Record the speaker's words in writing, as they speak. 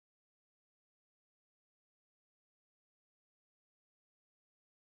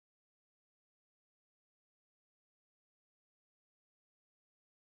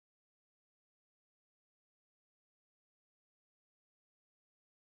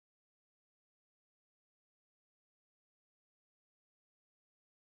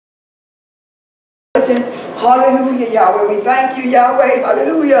virgin. Hallelujah, Yahweh. We thank you, Yahweh.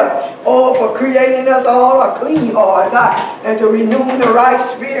 Hallelujah. Oh, for creating us all a clean heart, and to renew the right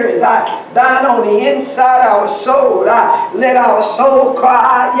spirit, down on the inside of our soul. Let our soul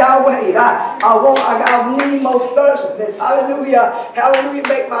cry out, Yahweh. I need more thirstiness. Hallelujah. Hallelujah.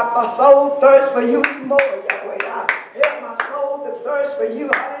 Make my soul thirst for you more, Yahweh. Help my soul to thirst for you.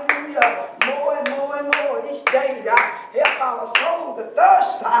 Hallelujah. More and more and more each day. Help our soul to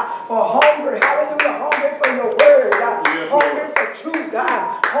thirst for hunger. Hallelujah. Hunger for your word. Hunger for truth.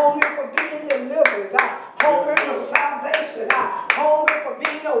 Hunger for being delivered. Hunger for salvation. Hunger for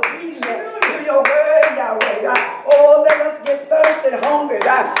being obedient to your word, Yahweh. Oh, let us get thirsty and hungry.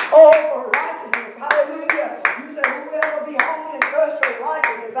 Oh, for righteousness. Hallelujah. You said whoever be hungry and thirst for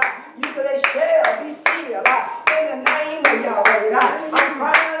righteousness, you said they shall be filled. In the name of Yahweh. I'm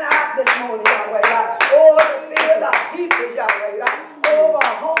crying out this morning, Yahweh. Oh, to fill our people, Yahweh. Oh,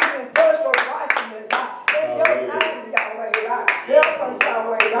 our hunger and thirst for righteousness. In your name, Yahweh. Help us,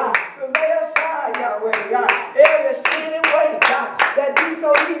 Yahweh. To lay aside, Yahweh. Every sin and weight that be so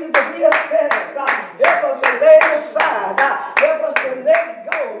easy to be a sinner. Help us to lay it aside. Help us to let it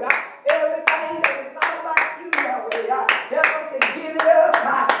go. Everything that is not like you, Yahweh. Help us to give it up.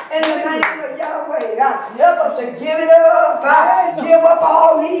 In the name of Yahweh. Help us to give it up. Give up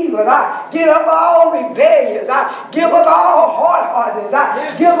all evil. Give up all rebellions. Give up all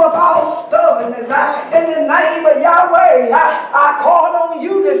hard-heartedness. Give up all stubbornness. In the name of Yahweh. I call on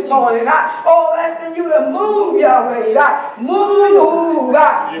you this morning. Oh, asking you to move, Yahweh. Move.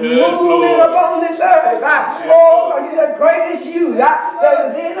 Move it upon this earth. Oh, because you said great is you that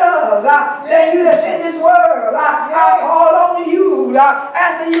is in us than you that's in this world. I call on you,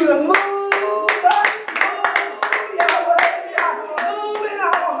 asking you to move.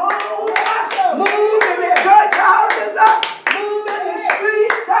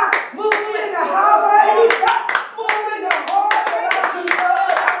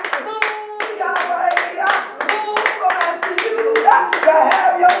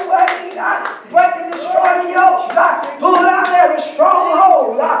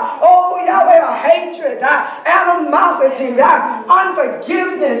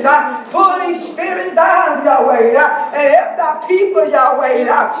 Unforgiveness, pull these spirits down, Yahweh, and help thy people, Yahweh.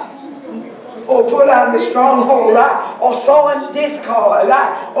 Or pull out the stronghold, or sowing discord.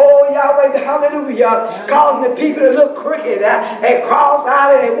 Oh, Yahweh, hallelujah. Causing the people to look crooked and cross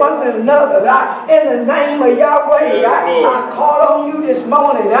out at one another. In the name of Yahweh, I call on you this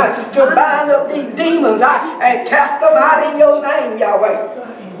morning to bind up these demons and cast them out in your name, Yahweh.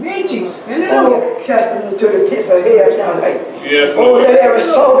 Oh, cast them into the pits of hell, Yahweh. Yes, oh, let every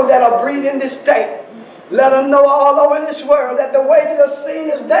soul that are breathing this day, let them know all over this world that the wages of sin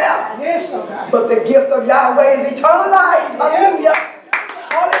is death. Yes, but the gift of Yahweh is eternal life. Hallelujah.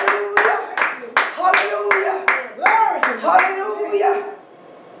 Hallelujah. Hallelujah. Hallelujah.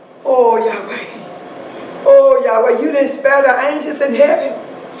 Oh, Yahweh. Oh, Yahweh, you didn't spare the angels in heaven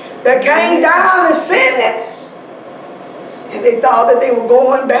that came down and sinned it. And they thought that they were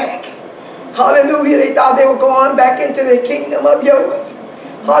going back. Hallelujah. They thought they were going back into the kingdom of yours.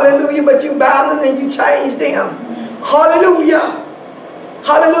 Hallelujah. But you bound them and you changed them. Hallelujah.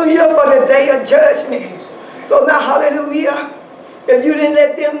 Hallelujah for the day of judgment. So now, hallelujah, if you didn't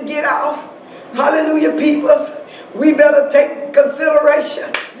let them get off, hallelujah, peoples, we better take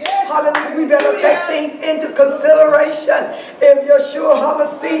consideration. Hallelujah. We better take things into consideration. If YESHUA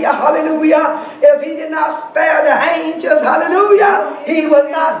HaMashiach, hallelujah, if he did not spare the angels, hallelujah, he will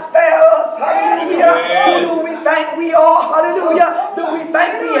not spare us. Hallelujah. Who do we think we are? Hallelujah. Do we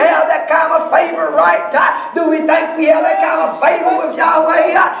think we have that kind of favor right? Do we think we have that kind of favor with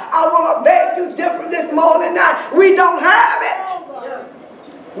Yahweh? I want to beg you different this morning. We don't have it.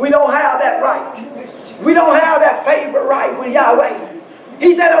 We don't have that right. We don't have that favor right with Yahweh.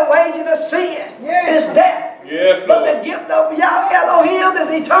 He said the wages of sin is death. Yes, but the gift of Yahweh Elohim is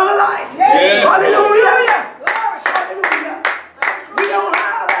eternal life. Yes. Hallelujah. Hallelujah. We don't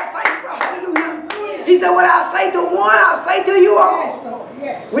have that favor. Hallelujah. He said, what I say to one, I say to you all.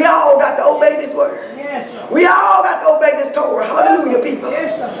 Yes. We all got to obey this word. Yes. We all got to obey this Torah. Hallelujah, people.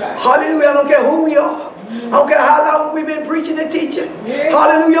 Yes. Hallelujah. I don't care who we are. I don't care how long we've been preaching and teaching.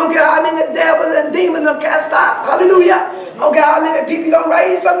 Hallelujah. I don't care how many devils and demons are cast out. Hallelujah. I don't care how many people don't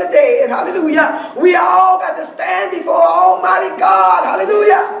raise from the dead. Hallelujah. We all got to stand before Almighty God.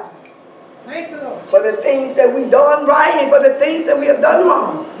 Hallelujah. Thank you, Lord. For the things that we done right and for the things that we have done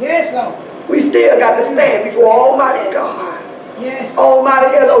wrong. Yes, Lord. We still got to stand before Almighty God. Yes.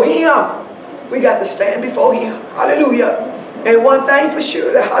 Almighty Elohim. We got to stand before Him. Hallelujah. And one thing for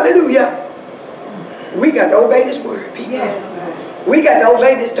sure, hallelujah, we got to obey this word, people. Yes. We got to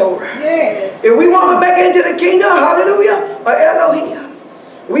obey this Torah. Yes. If we want to make it into the kingdom, hallelujah, or Elohim,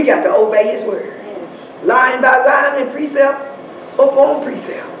 we got to obey his word. Line by line and precept upon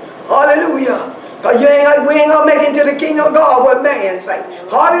precept. Hallelujah. Because we ain't going to make it into the kingdom of God what man say.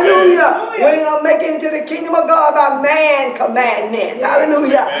 Hallelujah. We ain't going to make it into the kingdom of God by man commandments.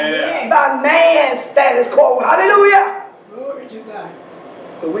 Hallelujah. By man status quo. Hallelujah. Glory to God.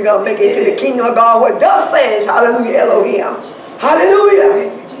 But we're going to make it into the kingdom of God what thus says, hallelujah, Elohim. Hallelujah.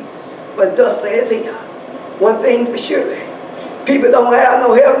 Thank you, Jesus. But thus says him. One thing for surely. People don't have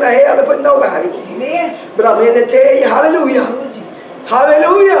no heaven or hell to put nobody in. Amen. But I'm here to tell you, hallelujah. Lord Jesus.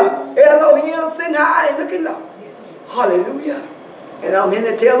 Hallelujah. Elohim sitting high and looking low. Yes, Lord. Hallelujah. And I'm here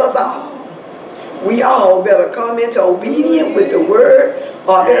to tell us all. We all better come into obedience with the word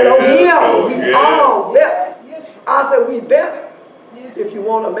of Elohim. We all better. Yes. I said we better. Yes. If you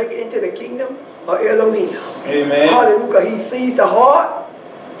want to make it into the kingdom of Elohim. Amen. Hallelujah. He sees the heart.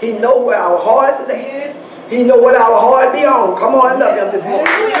 He knows where our hearts is at. Yes. He knows what our heart be on. Come on, I love him this morning.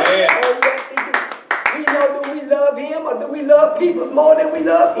 Hallelujah. Oh, yes, he do. He knows, do we love him or do we love people more than we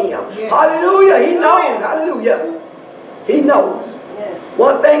love him? Yes. Hallelujah. He knows. Hallelujah. He knows. Yes.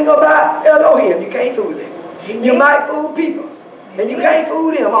 One thing about Elohim, you can't fool him. Amen. You might fool people, and you can't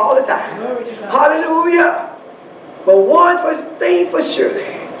fool them all the time. Glory to God. Hallelujah. But one thing for sure,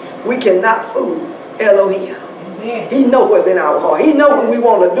 we cannot fool Elohim. Amen. He knows what's in our heart. He knows what we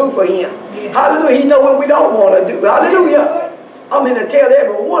want to do for him. Yes. Hallelujah. He knows what we don't want to do. Hallelujah. I'm going to tell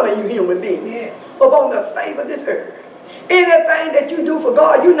every one of you human beings Yes. upon the face of this earth. Anything that you do for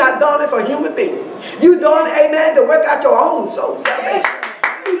God, you're not doing it for human beings. You doing it, amen, to work out your own soul salvation.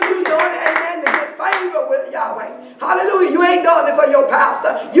 You doing it, amen, to get favor with Yahweh. Hallelujah. You ain't doing it for your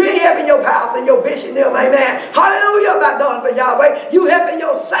pastor. You ain't helping your pastor and your bishop, them, amen. Hallelujah. About doing it for Yahweh. You helping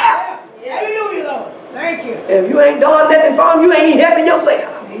yourself. Hallelujah, Lord. Thank you. And if you ain't doing nothing for them, you ain't even helping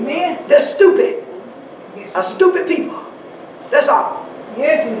yourself. Amen. They're stupid. Yes. Are stupid people. That's all.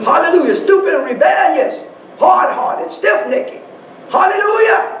 Yes, indeed. Hallelujah. Stupid and rebellious. Hard-hearted. Stiff-necked.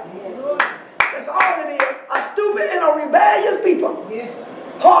 Hallelujah. Lord. That's all it is. A stupid and a rebellious people. Yes.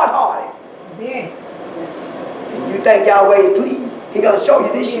 Hard-hearted. Amen. And you think Yahweh please. He's going to show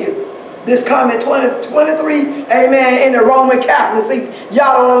you this year. This coming 2023, amen, in the Roman Catholic. See,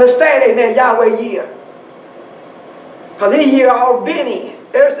 y'all don't understand, amen, Yahweh year. Because this year all been in.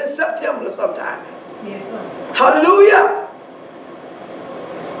 Ever since September sometime. Yes, Lord. Hallelujah.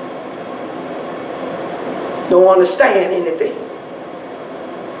 Don't understand anything.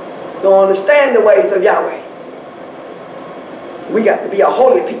 Don't understand the ways of Yahweh. We got to be a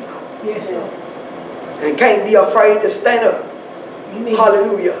holy people. Yes, Lord. And can't be afraid to stand up. Amen.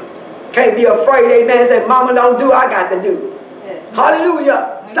 Hallelujah. Can't be afraid, amen, say, mama don't do, I got to do. Yes.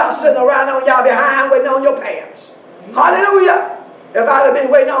 Hallelujah. Stop sitting around on y'all behind waiting on your parents. Hallelujah. If I'd have been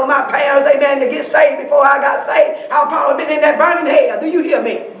waiting on my parents, amen, to get saved before I got saved, I'd probably been in that burning hell. Do you hear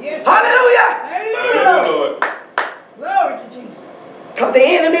me? Yes. Hallelujah. Hallelujah. Lord. Glory to Jesus. Because the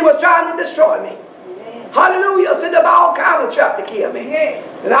enemy was trying to destroy me. Amen. Hallelujah. Sent up all kinds of trap to kill me. Yes.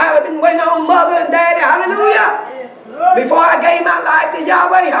 And I have been waiting on mother and daddy. Hallelujah. Yes. Lord. Before I gave my life to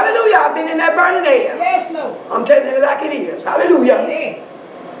Yahweh. Hallelujah. I've been in that burning hell. Yes, Lord. I'm telling it like it is. Hallelujah. Amen.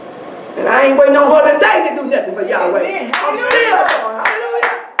 And I ain't waiting on her today to do nothing for Yahweh. Amen. I'm still going.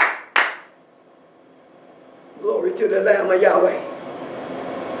 Hallelujah. Glory to the Lamb of Yahweh.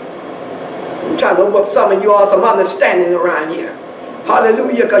 I'm trying to open up some of you all some understanding around here.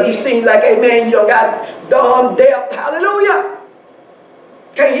 Hallelujah. Because you seem like, amen, you don't got dumb, deaf. Hallelujah.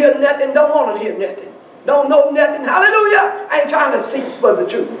 Can't hear nothing. Don't want to hear nothing. Don't know nothing. Hallelujah. I ain't trying to seek for the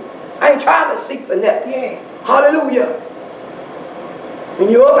truth. I ain't trying to seek for nothing. Yes. Hallelujah. When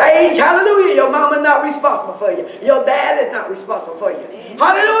you're of age, hallelujah, your mama not responsible for you. Your dad is not responsible for you. Amen.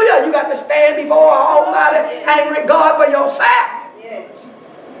 Hallelujah. You got to stand before Almighty and regard for yourself. Yes.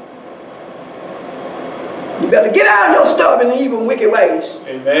 You better get out of your stubborn and evil and wicked ways.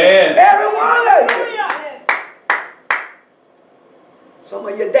 Amen. Every one of you. Hallelujah. Some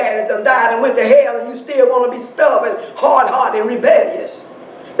of your daddies done died and went to hell and you still want to be stubborn, hard-hearted, and rebellious.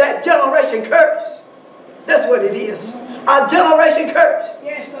 That generation curse. That's what it is. A generation curse.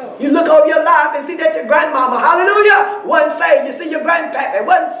 Yes, Lord. You look over your life and see that your grandmama, hallelujah, wasn't saved. You see your grandpappy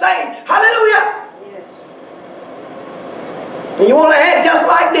wasn't saved. Hallelujah. Yes. And you want to act just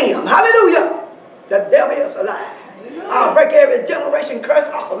like them. Hallelujah. The devil is alive. I'll break every generation curse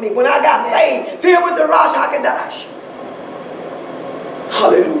off of me. When I got saved, filled with the Rosh HaKadosh.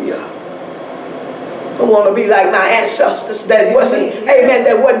 Hallelujah. Don't want to be like my ancestors that wasn't, amen,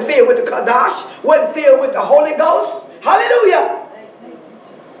 that wasn't filled with the Kadosh, wasn't filled with the Holy Ghost. Hallelujah.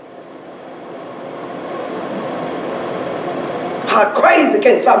 crazy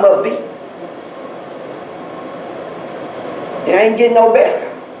can some of us be? It ain't getting no better.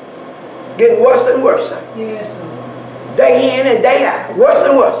 Getting worse and worse. Yes, Lord. Day in and day out. Worse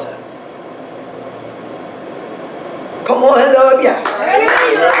and worse. Come on and love ya.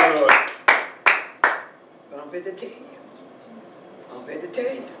 But I'm fit to tell you. I'm fit to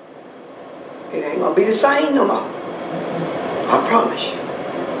tell you. It ain't going to be the same no more. I promise you.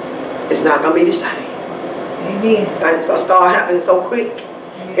 It's not going to be the same. Amen. Things going to start happening so quick.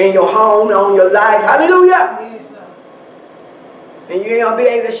 In your home, on your life. Hallelujah. Yes, Lord. And you ain't going to be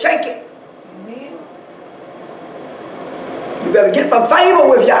able to shake it. Amen. You better get some favor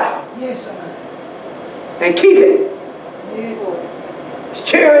with y'all. Yes, Lord. And keep it. Yes, Lord. If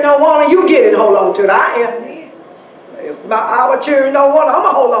children don't want it, you get it and hold on to it. I am. Amen. If our children don't want it, I'm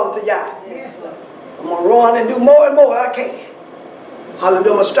going to hold on to y'all. Yes, Lord. I'm going to run and do more and more I can. Hallelujah. I'm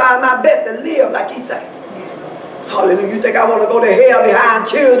going to strive my best to live like he said. Yes, Lord. Hallelujah. You think I want to go to hell behind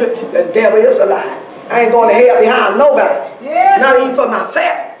children? The devil is a lie. I ain't going to hell behind nobody. Yes. Not even for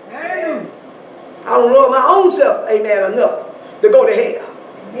myself. Hallelujah. I don't love my own self, amen, enough to go to hell.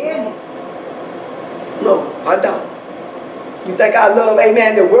 Amen. No, I don't. You think I love,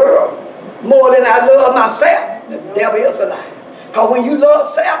 amen, the world more than I love myself? The devil is a lie. Because when you love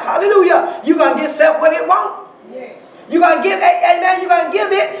self, hallelujah, you're going to get self what it wants. Yes. You're going to give, amen, you're going to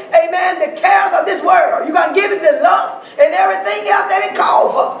give it, amen, the cares of this world. You're going to give it the lust and everything else that it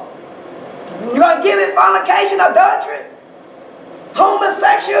called for. You're going to give it fornication, adultery,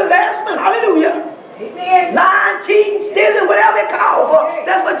 homosexual, lesbian, hallelujah. Amen. Lying, cheating, stealing, whatever it called for,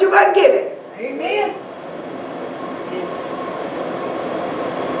 that's what you're going to give it. Amen.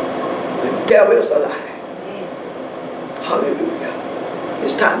 The devil is a lie. Hallelujah.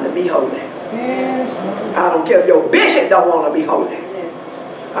 It's time to be holy. Yes. I don't care if your bishop don't want to be holy.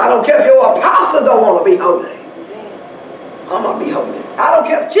 I don't care if your apostle don't want to be holy. I'm going to be holy. I don't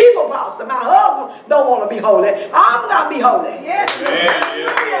care if chief apostle, my husband, don't want to be holy. I'm going to be holy. Yes. Amen.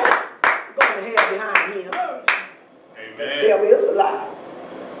 Going to hell behind him. The Amen. devil is a lie.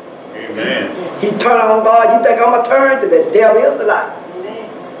 Amen. He turn on God. You think I'm going to turn to the devil is a lie.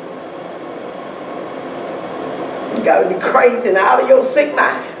 You got to be crazy and out of your sick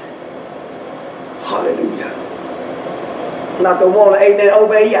mind. Hallelujah. Not to want to, amen,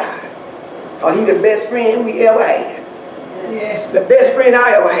 obey Yah. Because he the best friend we ever had. Yes. The best friend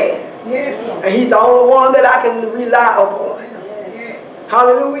I ever had. Yes. And he's the only one that I can rely upon. Yes.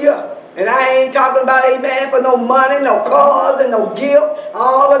 Hallelujah. And I ain't talking about, amen, for no money, no cars, and no gift,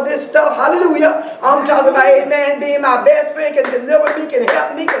 all of this stuff. Hallelujah. I'm talking about, amen, being my best friend, can deliver me, can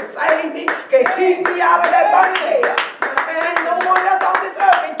help me, can save me, can keep me out of that burning hell. And ain't no one that's on this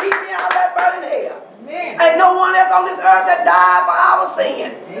earth can keep me out of that burning hell. Amen. Ain't no one that's on this earth that died for our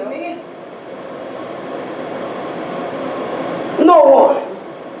sin. Amen. No one.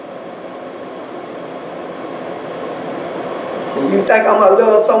 And you think I'm going to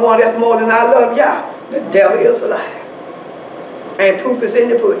love someone that's more than I love Yah? The devil is a lie. And proof is in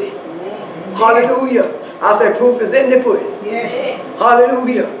the pudding. Hallelujah. I say proof is in the pudding. Yes.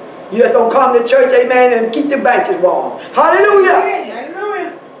 Hallelujah. You just don't come to church, amen, and keep the benches warm. Hallelujah.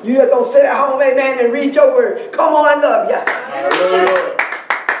 Hallelujah. You just don't sit at home, amen, and read your word. Come on, love Yah. Hallelujah.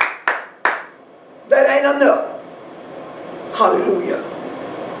 That ain't enough. Hallelujah.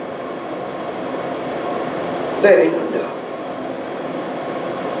 That ain't enough.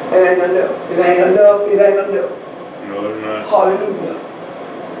 It ain't enough. It ain't enough. It ain't enough. No, it's not. Hallelujah.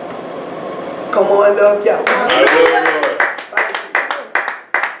 Come on, love Yah. Hallelujah.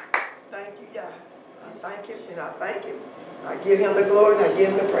 Thank you, Yah. I thank him and I thank him. I give him the glory and I give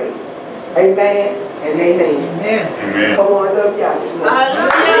him the praise. Amen and amen. Amen. Amen. Come on, love Yah this morning.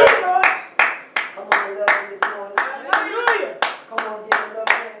 Hallelujah. Come on, love him this morning. Hallelujah. Come on, give him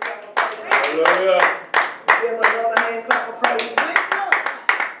another hand clap of praise. Hallelujah. Give him another hand clap of praise.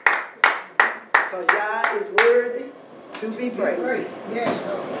 Because Yah is worthy to be praised. Yes,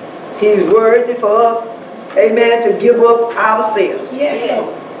 Lord. He's worthy for us, amen, to give up ourselves. Yes,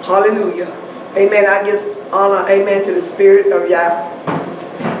 Lord. Hallelujah. Amen. I give honor, amen, to the Spirit of Yah.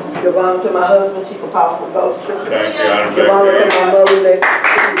 Give honor to my husband, Chief Apostle Ghost. Thank you. Give honor to my mother,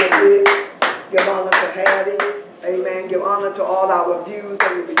 give honor to Hattie. Amen. Give honor to all our views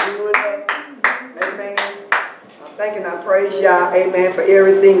that will be viewing us. Amen. I'm thanking, I praise Yah, amen, for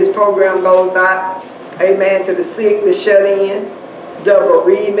everything. This program goes out. Amen. To the sick, the shut in, the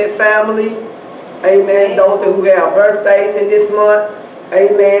bereavement family. Amen. Those who have birthdays in this month.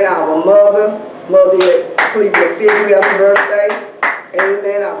 Amen. Our mother Cleveland Figure, happy birthday.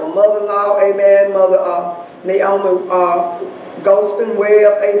 Amen. Our mother-in-law. Amen. Mother Naomi Golston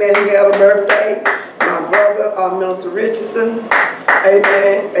Webb, amen, he had a birthday. My brother, Minister Richardson,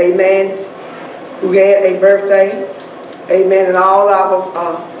 amen, amen, who had a birthday. Amen. And all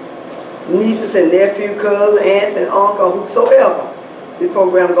our nieces and nephews, cousins, aunts and uncles, whosoever. This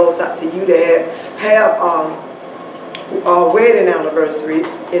program goes out to you to have a wedding anniversary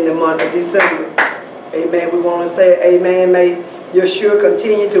in the month of December. Amen. We want to say, amen, may Yeshua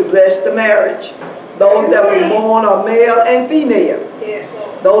continue to bless the marriage. Those that were born are male and female. Yes.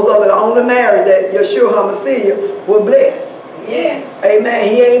 Those are the only marriage that Yeshua HaMashiach will bless. Yes. Amen.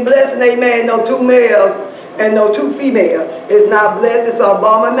 He ain't blessing, amen, no two males and no two female. It's not blessed. It's an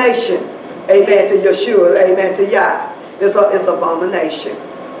abomination. Amen to Yeshua. Amen to Yah. It's abomination.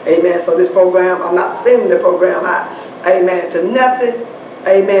 Amen. So this program, I'm not sending the program out. Amen to nothing.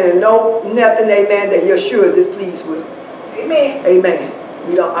 Amen. And no nothing. Amen that Yeshua is displeased with. Amen. Amen.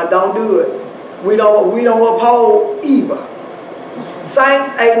 I don't do it. We don't uphold evil. Saints,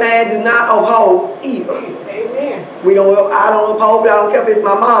 amen, do not uphold evil. Amen. I don't uphold it. I don't care if it's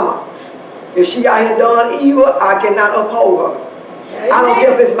my mama. If she out here doing evil, I cannot uphold her. Amen. I don't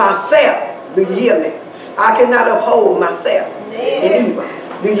care if it's myself. Do you hear me? I cannot uphold myself in evil.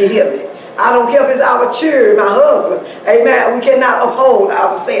 Do you hear me? I don't care if it's our children, my husband. Amen. We cannot uphold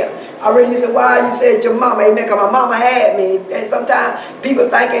ourselves. I really said, why you said your mama, amen, because my mama had me. And sometimes people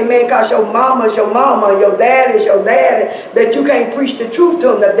think, amen, because your mama is your mama, your dad is your daddy, that you can't preach the truth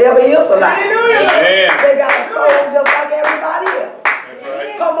to them. The devil is a lie. They got a soul just like everybody else.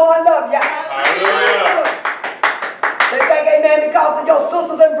 Right. Come on, love y'all. Hallelujah. They think, amen, because of your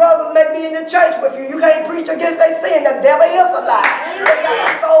sisters and brothers may be in the church with you. You can't preach against their sin. The devil is a lie. They got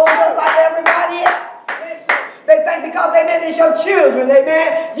a soul just like everybody else. They think because, amen, it's your children,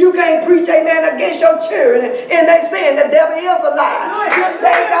 amen, you can't preach, amen, against your children. And they saying the devil is a lie.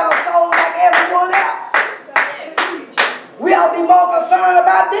 They got a soul like everyone else. We ought to be more concerned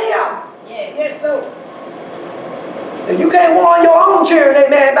about them. Yes, Lord. If you can't warn your own children,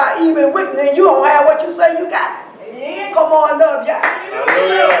 amen, about evil and wickedness, you don't have what you say you got. Amen. Come on, love y'all.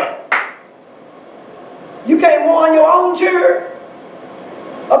 Hallelujah. You can't warn your own children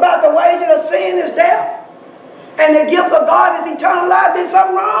about the wages of sin is death. And the gift of God is eternal life. There's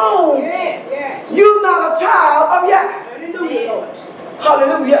something wrong. Yes, yes. You're not a child of Yah. Hallelujah, Lord.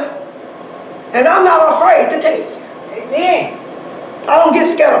 Hallelujah. And I'm not afraid to tell you. Amen. I don't get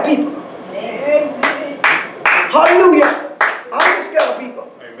scared of people. Amen. Hallelujah. I don't get scared of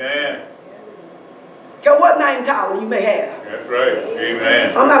people. Amen. Care what name title you may have. That's right.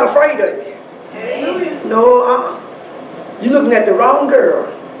 Amen. I'm not afraid of you. Hallelujah. No, you're looking at the wrong girl.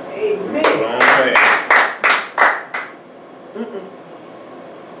 Amen. Wrong man.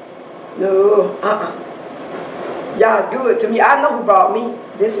 No, Y'all good to me. I know who brought me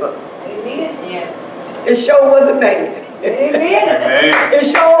this one. Amen. Yeah. It sure wasn't man. Amen. Amen. It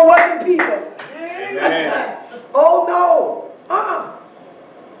sure wasn't people's. Amen. Oh no.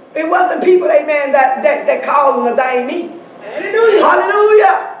 It wasn't people, amen, that called and ordained me. Hallelujah.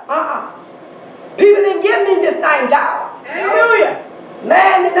 Hallelujah. People didn't give me this name title. Hallelujah.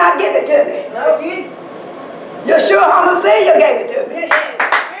 Man did not give it to me. Okay. Yeshua HaMashiach gave it to me. Yes.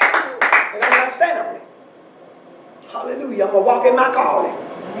 And I'm not standing on it. Hallelujah. I'm going to walk in my calling.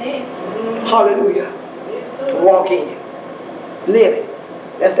 Hallelujah. Walk in it. Live it.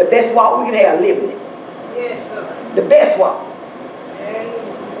 That's the best walk we can have, living it. Yes, sir. The best walk.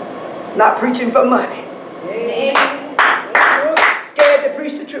 Amen. Not preaching for money. Amen. Scared to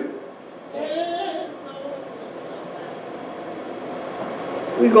preach the truth.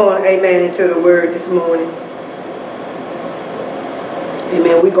 We're going, amen, into the word this morning.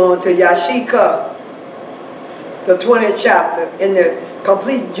 Amen. We're going to Yashika, the 20th chapter. In the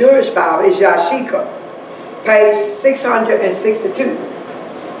complete Jewish Bible is Yashika, page 662.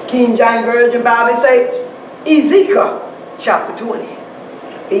 King James Version Bible say Ezekiel chapter 20.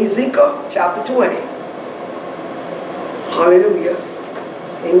 Ezekiel chapter 20. Hallelujah.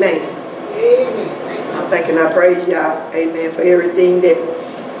 Amen. Amen. I'm thanking I praise y'all, amen, for everything that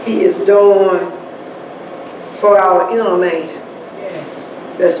He is doing for our inner man.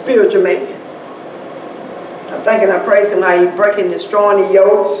 The spiritual man. I'm thanking I praise Him how He breaking, destroying the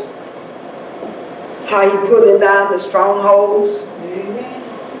yokes, how He pulling down the strongholds,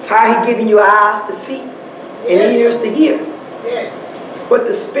 how He giving you eyes to see and ears to hear what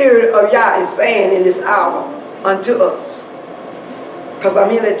the Spirit of Yah is saying in this hour unto us. Because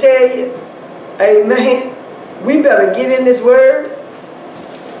I'm here to tell you, amen, we better get in this word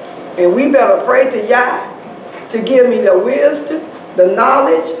and we better pray to Yah to give me the wisdom, the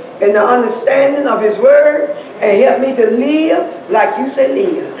knowledge, and the understanding of His word, and help me to live like you say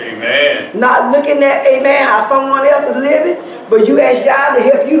live. Amen. Not looking at, amen, how someone else is living, But you ask God to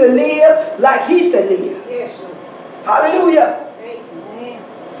help you to live like He said live. Yes, Lord. Hallelujah. Thank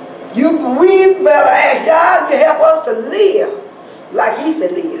We you. better ask God to help us to live like He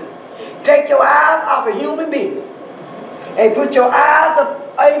said live. Take your eyes off a human being and put your eyes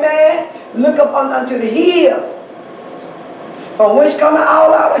up, amen, look up unto the hills from which cometh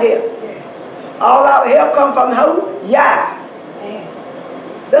all our help. Yes. All our help come from who? Yah.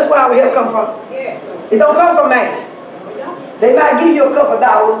 That's where our help come from. Yes, Lord. It don't come from man. No, we don't. They might give you a couple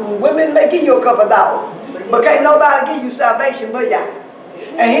dollars, and women may give you a couple dollars, but can't nobody give you salvation but Yah.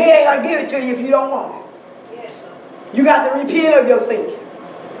 And He ain't gonna give it to you if you don't want it. Yes, Lord. You got to repent of your sin.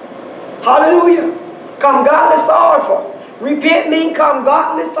 Hallelujah. Come godly sorrowful. Repent means come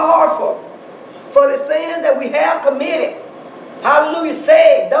godly sorrowful for the sins that we have committed. Hallelujah.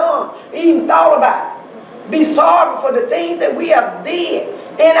 Said, done, even thought about. Be sorry for the things that we have did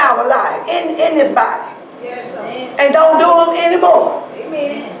in our life, in this body. Yes, Lord. And don't do them anymore.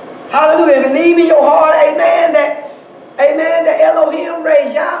 Amen. Hallelujah. And believe in your heart, amen, that Elohim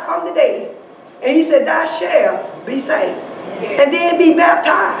raised Yah from the dead. And He said, thou shalt be saved. Yes. And then be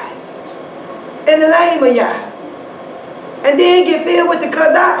baptized in the name of Yah. And then get filled with the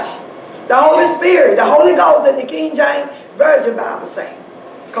Kadash, the Holy Spirit, the Holy Ghost, and the King James Version Bible say.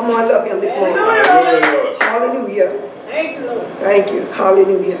 Come on, I love Him this morning. Hallelujah. Hallelujah. Thank you, Lord. Thank you.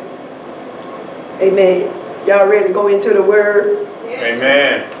 Hallelujah. Amen. Y'all ready to go into the Word? Yes.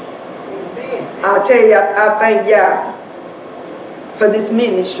 Amen. Amen. I'll tell you, I thank Yah for this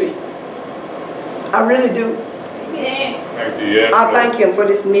ministry. I really do. Amen. Thank you. Yes, I Lord. thank Him for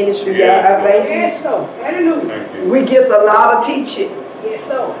this ministry, Yes, Yah. I thank Him. Yes, Lord. Hallelujah. Thank you. We get a lot of teaching. Yes,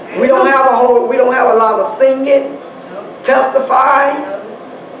 Lord. We don't have a lot of singing, testifying.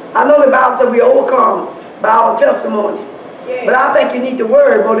 I know the Bible said we overcome by our testimony. Yes. But I think you need the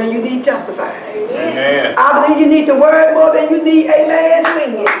Word more than you need testifying. Amen. Amen. I believe you need the Word more than you need, amen,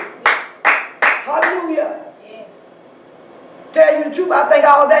 singing. Hallelujah. Yes. Tell you the truth, I think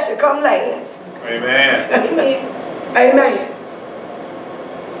all that should come last. Amen. Amen. Amen.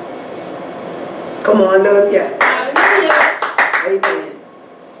 Come on, love Yah. Hallelujah. Amen.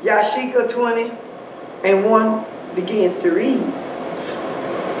 Yashika 20:1 begins to read.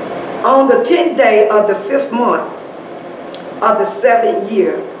 On the 10th day of the 5th month of the 7th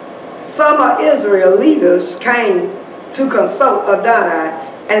year, some of Israel leaders came to consult Adonai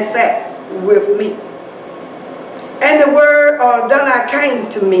and sat with me. And the word of Adonai came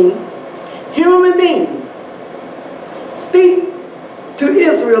to me, human being, speak to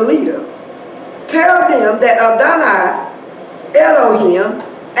Israel leader. Tell them that Adonai Elohim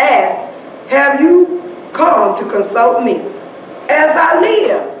asked, have you come to consult me? As I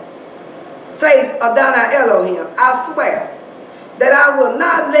live, says Adonai Elohim, I swear that I will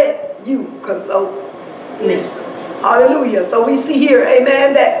not let you consult me. Yes. Hallelujah. So we see here,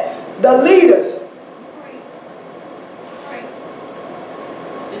 amen, that the leaders,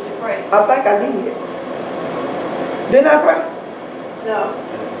 Did you pray? I think I did. Didn't I pray? No.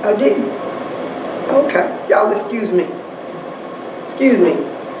 I did. Okay. Y'all excuse me. Excuse me.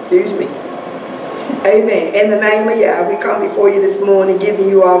 Excuse me. Amen. In the name of Yah, we come before you this morning giving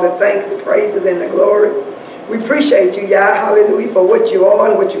you all the thanks, the praises, and the glory. We appreciate you, Yah, hallelujah, for what you are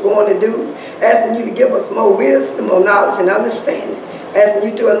and what you're going to do. Asking you to give us more wisdom, more knowledge, and understanding. Asking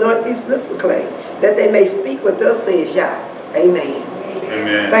you to anoint these lips of clay, that they may speak with us, says Yah. Amen.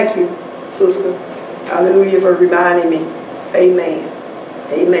 Amen. Thank you, sister. Hallelujah, for reminding me. Amen.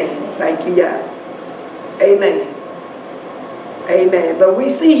 Amen. Thank you, Yah. Amen. Amen. But we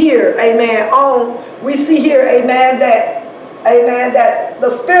see here, amen, that the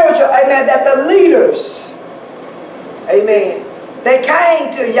spiritual, amen, that the leaders, amen, they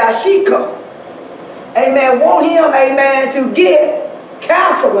came to Yashika, amen, want him, amen, to get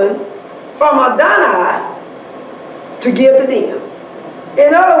counseling from Adonai to give to them.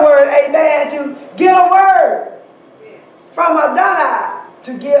 In other words, amen, to get a word from Adonai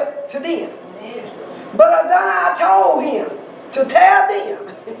to give to them. But Adonai told him to tell them.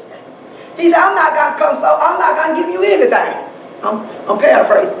 He said, I'm not going to come, so I'm not going to give you anything. I'm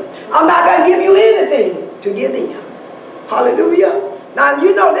paraphrasing. I'm not going to give you anything to give them. Hallelujah. Now,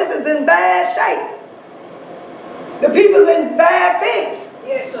 you know this is in bad shape. The people's in bad fix.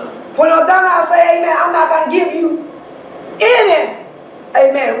 Yes, sir. When Adonai say, amen, I'm not going to give you any,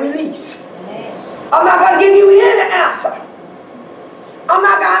 amen, release. I'm not going to give you any answer. I'm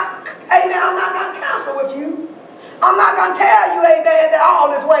not going to counsel with you. I'm not going to tell you, amen, that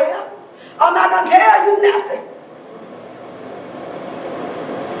all is well. I'm not going to tell you nothing.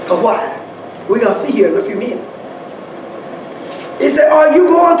 Because why? We're going to see here in a few minutes. He said, are you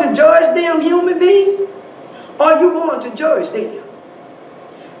going to judge them, human being? are you going to judge them?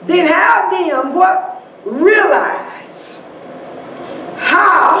 Then have them what? Realize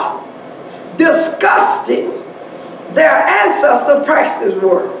how disgusting their ancestors practiced this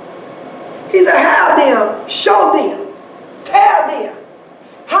world. He said, have them, show them, tell them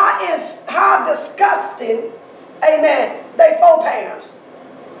how disgusting, amen, they foreparents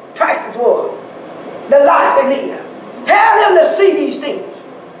practice was, the life they live. Have them to see these things.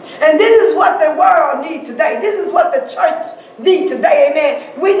 And this is what the world needs today. This is what the church needs today,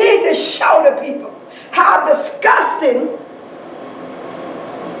 amen. We need to show the people how disgusting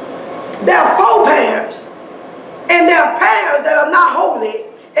their foreparents and their parents that are not holy,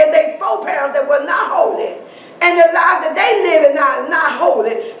 and their foreparents that were not holy, and the life that they live in now is not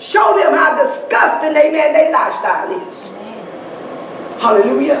holy. Show them how disgusting, amen, their lifestyle is.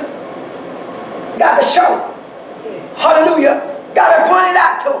 Hallelujah. Got to show them. Hallelujah. Got to point it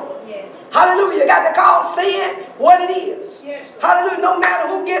out to them. Yes. Hallelujah. Got to call sin what it is. Yes. Hallelujah. No matter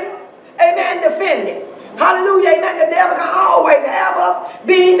who gets, amen, defended. Hallelujah. Amen. The devil can always have us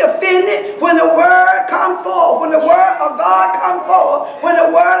being defended when the word come forth. When the word of God come forth. When the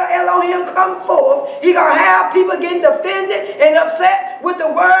word of Elohim come forth. He going to have people getting defended and upset with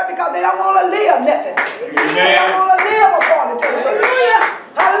the word because they don't want to live nothing. Amen. They don't want to live according to the word.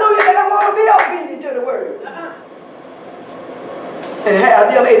 Hallelujah. They don't want to be obedient to the word. And have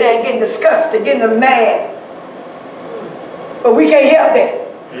them, amen, getting disgusted, getting them mad. But we can't help that.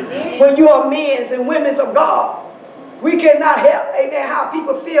 Amen. When you are men and women of God, we cannot help, amen, how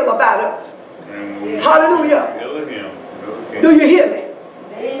people feel about us. Hallelujah. Do you hear me?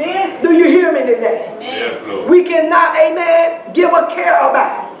 Amen. Do you hear me today? Amen. We cannot, amen, give a care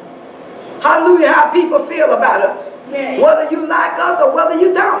about it. Hallelujah, how people feel about us. Amen. Whether you like us or whether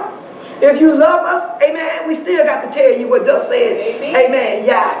you don't. If you love us, amen, we still got to tell you what thus said. Amen. Amen.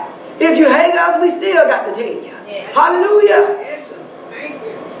 Yeah. If you hate us, we still got to tell you. Yeah. Hallelujah. Yes, sir. Thank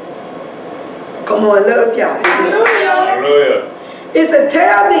you. Come on, love y'all. Hallelujah. It said,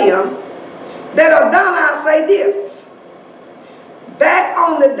 tell them that Adonai say this. Back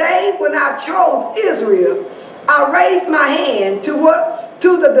on the day when I chose Israel, I raised my hand to what?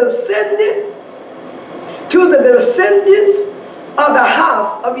 To the descendants of the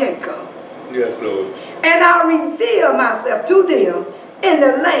house of Jacob. Yes, Lord. And I revealed myself to them in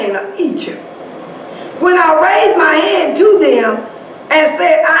the land of Egypt. When I raised my hand to them and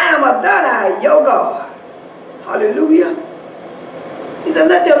said, I am Adonai, your God. Hallelujah. He said,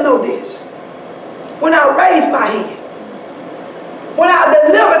 let them know this. When I raised my hand, when I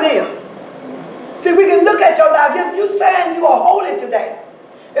deliver them. See, we can look at your life. If you're saying you are holy today,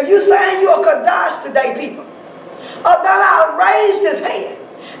 if you're saying you are Kadash today, people, Adonai raised his hand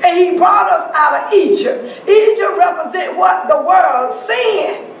and he brought us out of Egypt. Egypt represents what? The world,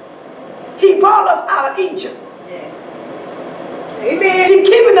 sin. He brought us out of Egypt. Yes. Amen. He's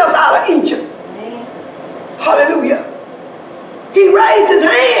keeping us out of Egypt. Amen. Hallelujah. He raised his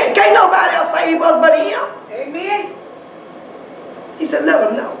hand. Can't nobody else save us but him. Amen. He said, let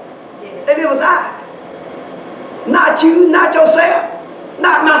them know. Yes. And it was I. Not you, not yourself,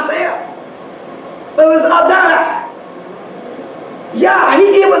 not myself. But it was Adonai. Yeah,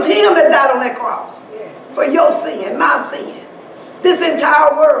 it was him that died on that cross. Yes. For your sin, my sin. This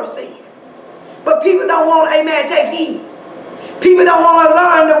entire world's sin. But people don't want, amen, take heed. People don't want to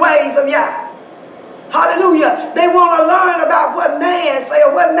learn the ways of Yah. Hallelujah. They want to learn about what man say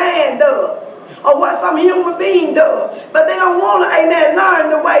or what man does. Or what some human being does. But they don't want to, amen, learn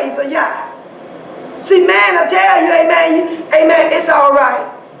the ways of Yah. See, man will tell you, amen, it's all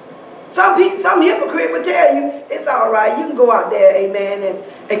right. Some hypocrite will tell you, it's all right. You can go out there, amen,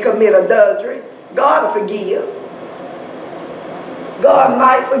 and commit adultery. God will forgive. God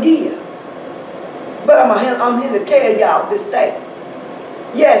might forgive. But I'm here to tell y'all this day.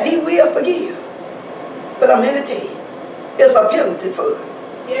 Yes, he will forgive. But I'm here to tell you, it's a penalty for it.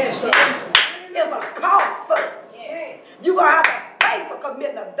 Yes, sir. It's a cost for it. Yes. You're going to have to pay for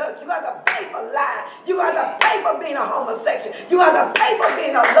committing adultery. You got to pay for lying. You got to pay for being a homosexual. You got to pay for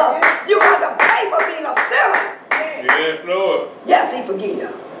being a lust. You got to pay for being a sinner. Yes, Lord. Yes, he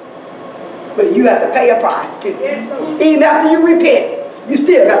forgives. But you have to pay a price too. Yes, Lord. Even after you repent, you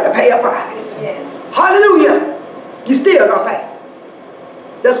still got to pay a price. Yes. Hallelujah. You still got to pay.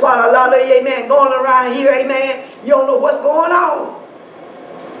 That's why a lot of you, amen, going around here, amen, you don't know what's going on.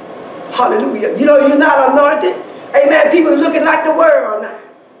 Hallelujah. You know you're not anointed. Amen. People are looking like the world now.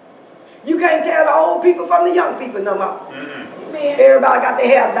 You can't tell the old people from the young people no more. Mm-hmm. Everybody got their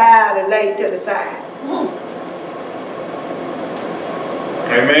hair dyed and laid to the side.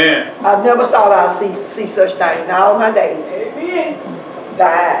 Amen. I've never thought I'd see such things in all my days. Amen.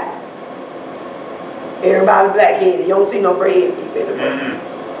 Dyed. Everybody black-headed. You don't see no gray-headed people anymore.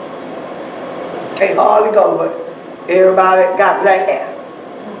 Can't hardly go, but everybody got black hair.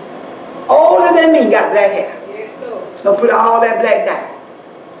 Older than me got black hair. Yes, Lord. Don't put all that black down.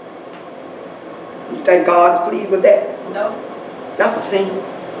 You think God is pleased with that? No. That's a sin.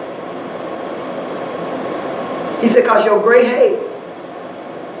 He said, because your gray hair,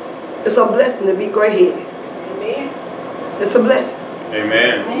 it's a blessing to be gray-headed. Amen. It's a blessing.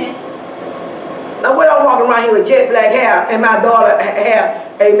 Amen. Amen. Now, when I'm walking around here with jet black hair and my daughter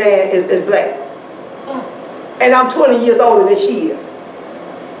hair, amen, is black. And I'm 20 years older than she is.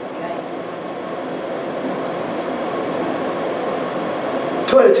 Okay.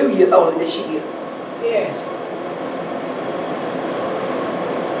 22 years older than she is. Yes.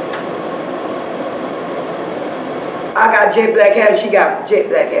 I got jet black hair and she got jet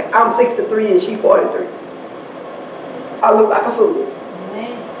black hair. I'm 63 and she 43. I look like a fool.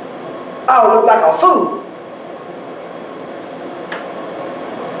 Amen. I look like a fool.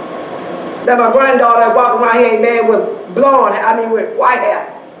 That my granddaughter walking around here, man, with blonde hair, with white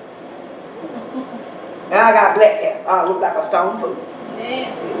hair. And I got black hair. I look like a stone fool.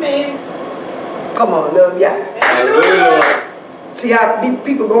 Amen. Amen. Come on, love, yeah. Hallelujah. See how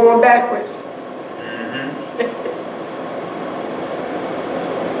people going backwards?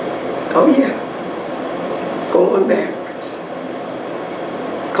 Oh yeah, going backwards.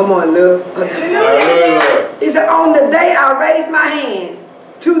 Come on, love. Hallelujah. He said, on the day I raised my hand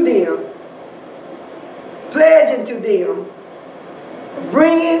to them, pledging to them,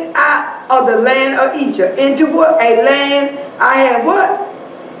 bringing out of the land of Egypt into what? A land I had what?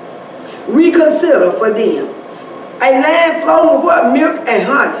 Reconsider for them. A land flowing with what? Milk and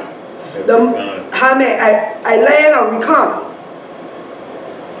honey. A land of reconnaissance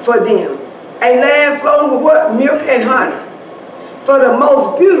for them. A land flowing with what? Milk and honey. For the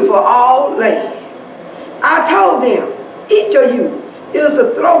most beautiful of all land. I told them, each of you is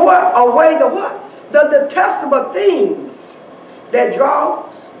to throw what? Away the what? The detestable things that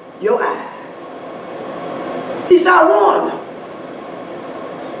draws your eye. He said, I warn them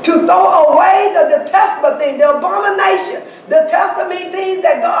to throw away the detestable things, the abomination, the detestable things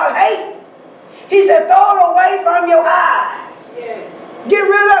that God hates. He said, throw it away from your eyes. Yes. Get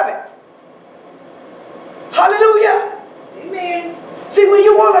rid of it. Hallelujah. Amen. See, when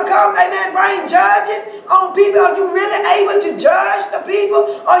you want to come, amen, bring judging on people, are you really able to judge the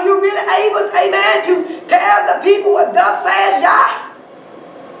people? Are you really able, amen, to tell the people what thus says Yah?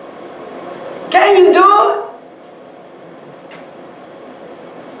 Can you do it?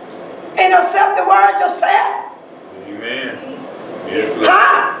 And accept the word yourself? Amen. Jesus. Yes, Lord.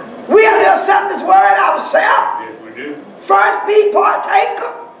 Huh? We have to accept this word ourselves. Yes, we do. First, be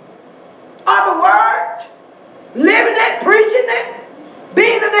partaker of the word, living it, preaching it,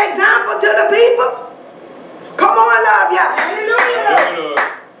 being an example to the peoples. Come on, love, y'all. Hallelujah.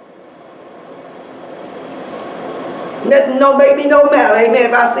 Nothing don't make me no matter, amen,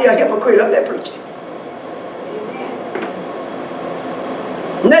 if I see a hypocrite up there preaching. Amen.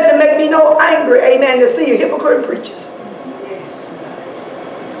 Nothing make me no angry, amen, to see a hypocrite preachers. Yes.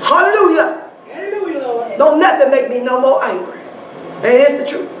 Hallelujah. Hallelujah, Lord. Don't nothing make me no more angry. And it's the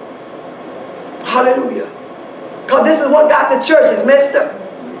truth. Hallelujah. Because this is what got the churches messed up.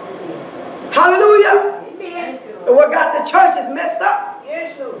 Hallelujah. Amen. And what got the churches messed up,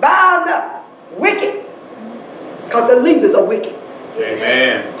 Yes, Lord. bound up, wicked. Because the leaders are wicked.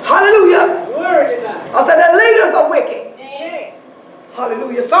 Amen. Hallelujah. Word to God. I said the leaders are wicked. Yes.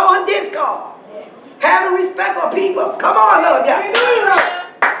 Hallelujah. So on discord, having respect for peoples. Come on, love, y'all. Hallelujah.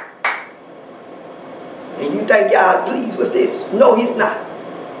 And you think God's pleased with this? No, he's not.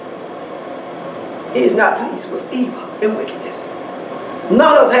 He is not pleased with evil and wickedness.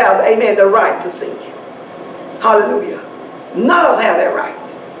 None of us have, amen, the right to sin. Hallelujah. None of us have that right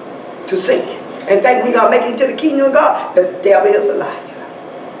to sin. And think we're going to make it into the kingdom of God. The devil is a liar.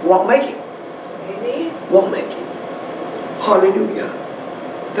 Won't make it. Amen. Won't make it. Hallelujah.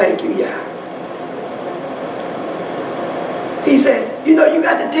 Thank you, Yah. He said, you know, you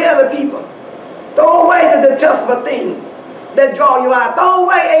got to tell the people, throw away the detestable thing that draw you out. Throw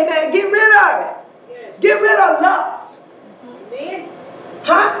away, amen, get rid of it. Yes. Get rid of lust. Amen.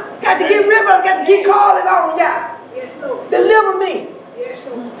 Huh? Got to get rid of it. Got to keep calling on Yah. Yes, Lord. Deliver me Yes,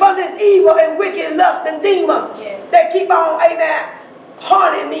 Lord. from this evil and wicked lust and demon Yes. that keep on, amen,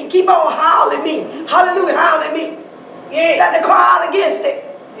 haunting me, keep on howling me. Hallelujah, howling me. Yes. Got to cry out against it.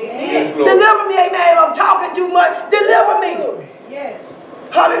 Yes, Amen. Lord. Deliver me, amen, if I'm talking too much. Deliver me. Yes.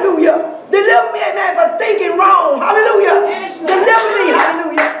 Hallelujah. Deliver me, amen, for thinking wrong. Hallelujah. Yes, Lord. Deliver me,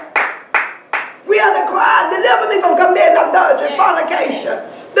 hallelujah. We have to cry, deliver me from committing adultery, Yes. fornication.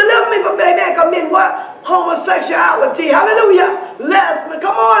 Deliver me from, amen, committing what? homosexuality. Hallelujah. Lesbian.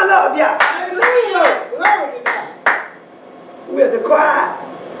 Come on, love ya. Hallelujah. Glory to God. We have to cry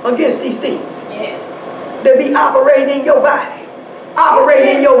against these things. Yes. They be operating in your body,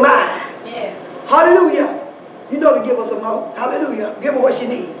 operating in your mind. Yes. Hallelujah. You know to give us some hope. Hallelujah. Give her what she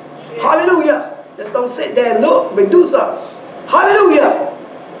needs. Hallelujah. Just don't sit there and look, but do something. Hallelujah.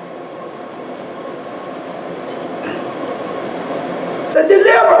 To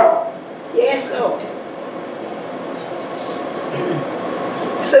deliver. Yes, Lord.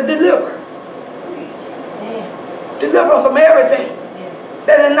 It's a deliver. Yes. Deliver from everything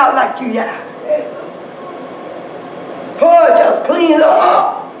that is not like you, yeah. Yes, Lord. Purge us, clean us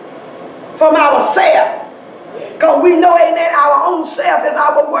up from ourselves. Because we know, amen, our own self is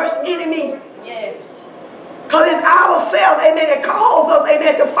our worst enemy. Yes. Because it's ourselves, amen, that calls us,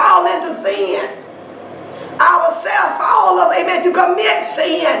 amen, to fall into sin. Ourselves calls us, amen, to commit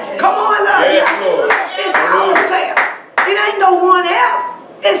sin. Come on, love. Yes, Yeah. Lord. It's ourselves. It ain't no one else.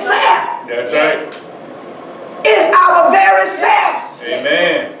 It's self. That's right. It's our very self.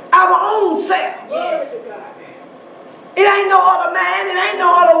 Amen. Our own self. Glory to God. It ain't no other man. It ain't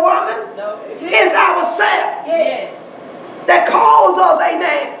no other woman. No. It's ourselves Yes. that calls us,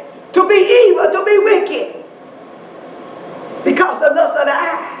 amen, to be evil, to be wicked. Because the lust of the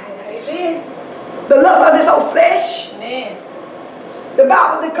eyes, Amen. the lust of this old flesh. Amen. The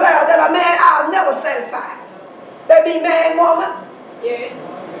Bible declares that a man's eye is never satisfied. That be man, woman. Yes.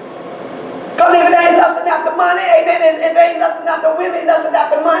 Because if it ain't lusting after money, amen, if it ain't lusting after women, lusting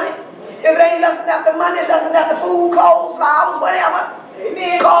after money. If it ain't lusting after money, lusting after food, clothes, flowers, whatever.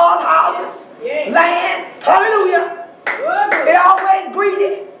 Amen. Cars, houses, Yes. land. Hallelujah. Glory. It always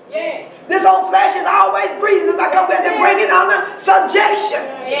greedy. Yes. This old flesh is always greedy. As I come back to bring it under subjection.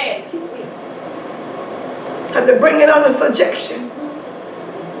 Yes. Have to bring it under subjection.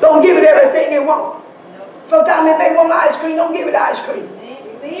 Don't give it everything it wants. Sometimes it may want ice cream. Don't give it ice cream.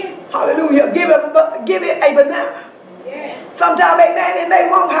 Amen. Hallelujah. Give it a banana. Yes. Sometimes, amen, it may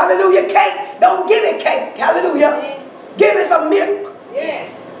want, hallelujah, cake. Don't give it cake. Hallelujah. Give it some milk. Yes.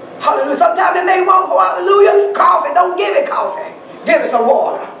 Hallelujah. Sometimes it may want, hallelujah, coffee. Don't give it coffee. Give it some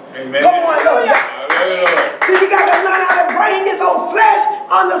water. Amen. Come on, Lord. Hallelujah. See, you got to learn how to bring this old flesh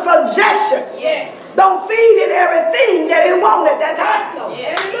under subjection. Yes. Don't feed it everything that it wants at that time.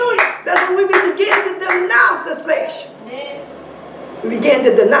 Yes. Hallelujah. That's when we begin to denounce this flesh. Yes. We begin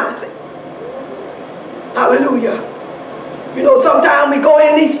to denounce it. Hallelujah. You know, sometimes we go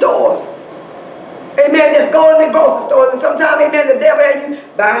in these stores. Amen. Let's go in the grocery stores. And sometimes, amen, the devil has you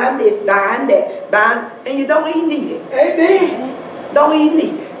buying this, buying that, buying, and you don't even need it. Amen. Don't even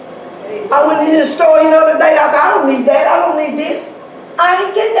need it. I went in the store, you know, the day I said, I don't need that. I don't need this. I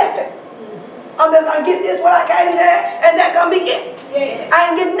ain't getting nothing. I'm just going to get this what I came here, and that's going to be it. Yes. I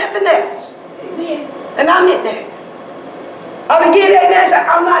ain't getting nothing else. Amen. And I meant that. I begin, amen, say,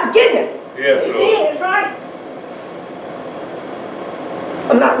 I'm not getting it. Yes, Amen. Lord. That's right.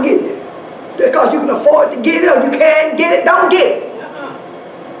 I'm not getting it. Because you can afford to get it or you can't get it, don't get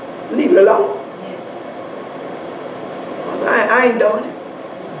it. Leave it alone. Yes. I ain't doing it.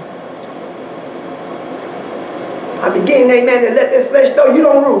 I begin, amen, to let this flesh know you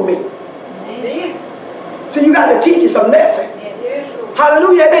don't rule me. Amen. So you got to teach it some lesson. Yes, Lord.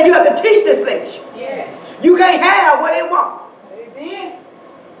 Hallelujah, amen. You have to teach this flesh. Yes. You can't have what it wants. Amen.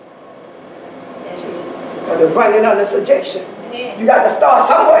 Yes. Got to bring it under subjection. Amen. You got to start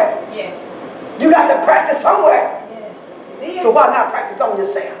somewhere. Yes. You got to practice somewhere. Yes. Amen. So why not practice on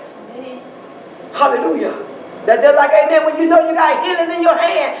yourself? Amen. Hallelujah. That's just like, amen, when you know you got healing in your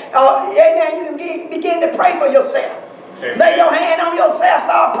hand, amen, you can begin to pray for yourself. Amen. Lay your hand on yourself,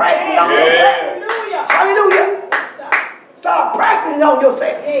 start practicing on yourself. Hallelujah. Hallelujah. Start practicing on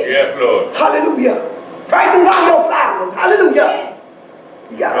yourself. Yes, Lord. Hallelujah. Practice on your flowers. Hallelujah.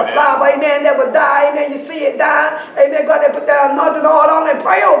 You got a flower, amen, that will die, amen, you see it die, amen, go ahead and put that anointing oil on and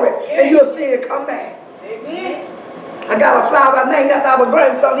pray over it, and you'll see it come back. Amen. I got a flower named after our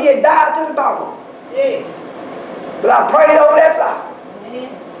grandson. He had died to the bone. Yes. But I prayed over that flower.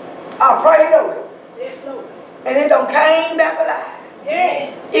 Amen. I prayed over it. Yes, Lord. And it done came back alive. Yes.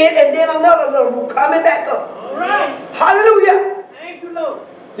 It and then another little root coming back up. All right. Hallelujah. Thank you, Lord.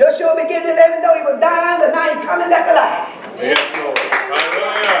 Yeshua began to let me know he was dying, but now he's coming back alive. Yes, Lord.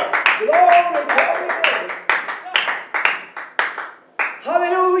 Hallelujah. Glory, glory, glory.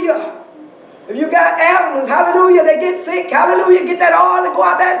 Hallelujah. If you got animals, hallelujah, they get sick, hallelujah, get that oil and go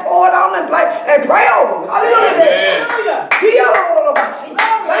out there and pour it on and pray over them. Hallelujah. Amen.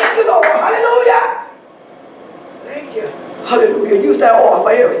 Thank you, Lord. Hallelujah. Thank you. Hallelujah. Use that oil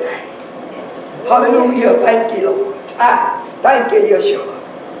for everything. Hallelujah. Thank you, Lord. Thank you, Yeshua.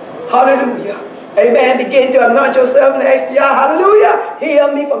 Hallelujah. Amen. Begin to anoint yourself and ask Yah, hallelujah,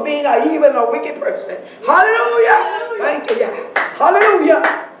 heal me for being an evil and a wicked person. Hallelujah. Thank you, Yah. Hallelujah.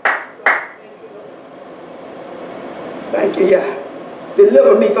 Thank you, Yah.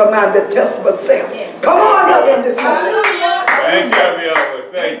 Deliver me from my detestable self. Yes. Come on up in this morning. Thank you,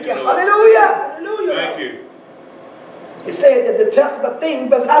 Yahweh. Thank you, Lord. Hallelujah. Thank you. It said the detestable thing,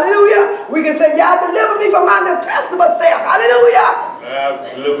 but hallelujah, we can say, Yah, deliver me from my detestable self. Hallelujah.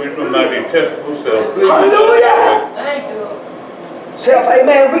 Deliver me from my detestable self. Hallelujah. Thank you, Lord. Self,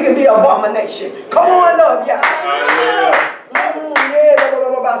 amen. We can be abomination. Come on up, Yah. Hallelujah.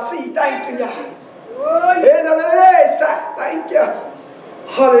 Thank you, Yah. Thank you.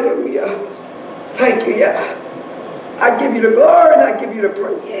 Hallelujah. Thank you, Yah. I give you the glory and I give you the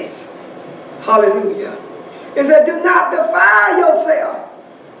praises. Hallelujah. It said, do not defile yourself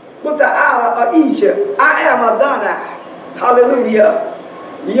with the idol of Egypt. I am Adonai. Hallelujah.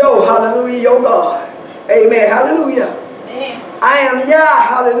 Hallelujah, your God. Amen. Hallelujah. Amen. I am Yah.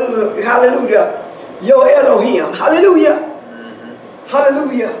 Hallelujah. Hallelujah. Your Elohim. Hallelujah.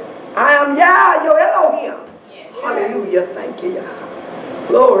 Hallelujah. I am Yah, your Elohim. Yes. Hallelujah. Thank you, Yah.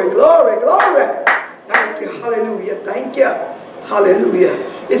 Glory, glory, glory. Thank you. Hallelujah. Thank you. Hallelujah.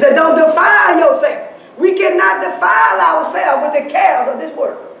 It said, don't defile yourself. We cannot defile ourselves with the cares of this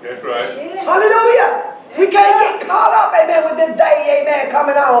world. That's right. Hallelujah. We can't get caught up, amen, with this day, amen,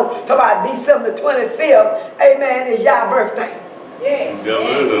 coming on to about December 25th, amen, is your birthday. Yes. The devil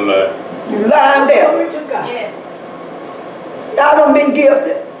is a lie. You lying devil. Glory to God. Yes. Y'all done been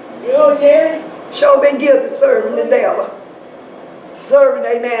guilty. Oh, yeah. Sure been guilty serving the devil. Serving,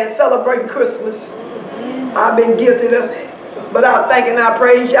 amen, celebrating Christmas. I've been guilty of it. But I thank and I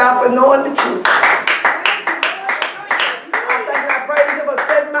praise y'all for knowing the truth.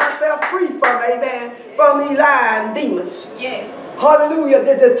 Myself free from, amen, from these lying demons. Yes. Hallelujah,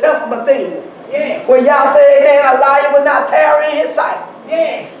 the detestable thing. Yes. When y'all say, amen, a liar will not tarry in his sight.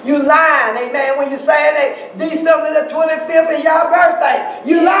 Yes. You lying, amen, when you saying that December the 25th is your birthday.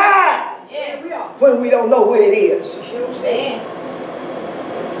 You lying. Yes. We are. When we don't know what it is. Sure saying.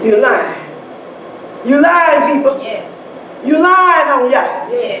 You lying. You lying, people. Yes. You lying on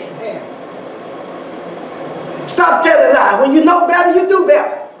y'all. Yes. Stop telling lies. When you know better, you do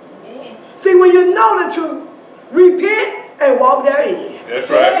better. See, when you know the truth, repent and walk therein. That's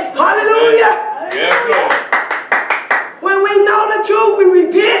right. Hallelujah. Yes, Lord. When we know the truth, we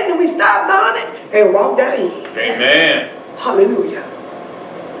repent and we stop doing it and walk therein. Amen. Hallelujah.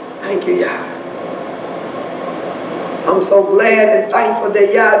 Thank you, Yah. I'm so glad and thankful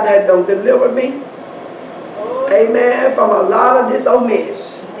that Yah that don't deliver me. Amen. From a lot of this old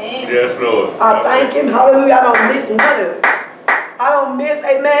mess. Yes, Lord. I thank him. Hallelujah. I don't miss none of it. I don't miss,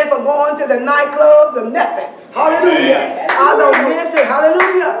 amen, for going to the nightclubs or nothing. Hallelujah. Amen. I don't miss it.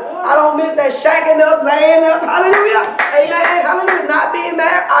 Hallelujah. I don't miss that shacking up, laying up. Hallelujah. Amen. Hallelujah. Not being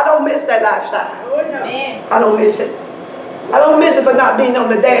married. I don't miss that lifestyle. I don't miss it. I don't miss it for not being on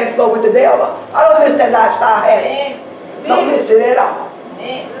the dance floor with the devil. I don't miss that lifestyle I had. Don't miss it at all.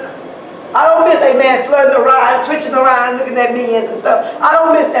 I don't miss, amen, flirting around, switching around, looking at men and stuff. I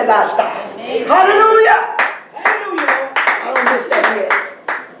don't miss that lifestyle. Hallelujah. I don't miss that mess.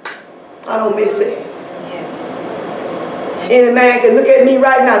 I don't miss it. Any man can look at me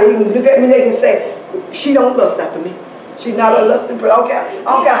right now. They can look at me, they can say, she don't lust after me. She's not a lusting person. I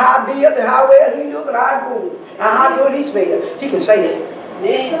don't care how built and how well he look and how good and how good he smells. He can say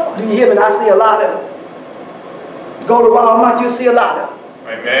that. Do you hear me? I see a lot of them. Go to Walmart, you'll see a lot of them.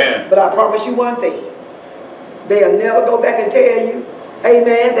 Amen. But I promise you one thing. They'll never go back and tell you,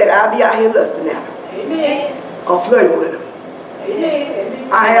 amen, that I'll be out here lusting at them. Amen. Or flirting with them.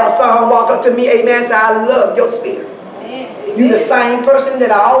 Amen. I have someone walk up to me, amen, say, I love your spirit. Amen. You're the same person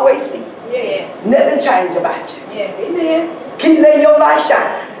that I always see. Yes. Nothing changed about you. Yes. Amen. Keep letting your light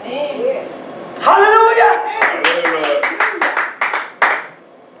shine. Amen. Yes. Hallelujah. Hallelujah.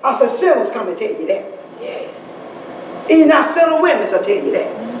 I said, sinners come and tell you that. Yes. Even not sinner women will tell you that.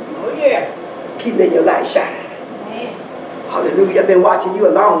 Oh, yeah. Keep letting your light shine. Amen. Hallelujah. I've been watching you a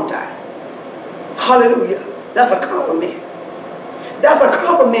long time. Hallelujah. That's a compliment. That's a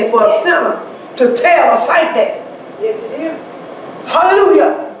compliment for a sinner to tell a saint that. Yes, it is.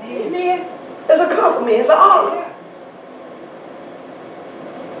 Hallelujah. Amen. It's a compliment. It's an honor. Yeah.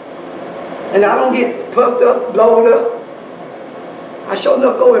 And I don't get puffed up, blown up. I sure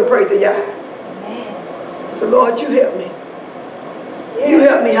enough go and pray to Yah. I said, Lord, you help me. Yes. You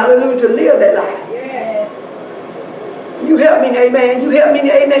help me, hallelujah, to live that life. Yes. You help me, amen. You help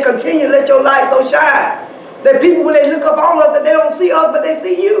me, amen. Continue to let your light so shine. That people, when they look up on us, that they don't see us, but they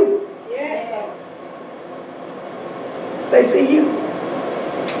see you. Yes. They see you.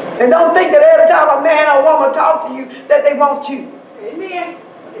 And don't think that every time a man or woman talk to you that they want you. Amen.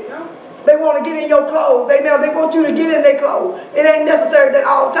 You know? They want to get in your clothes. Amen. They want you to get in their clothes. It ain't necessary that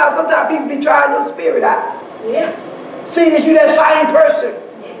all the time. Sometimes people be trying your spirit out. Yes. See that you that same person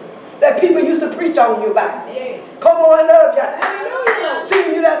Yes. that people used to preach on you about. Yes. Come on, love ya. Hallelujah.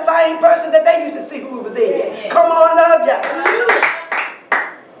 See you that same person that they used to see who it was in. Yes. Come on, love ya. Hallelujah.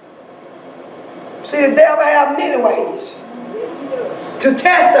 See, the devil have many ways Yes, he does. to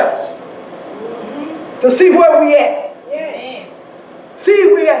test us, Mm-hmm. to see where we at. Yes. See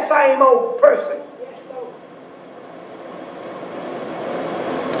if we that same old person. Yes, Lord.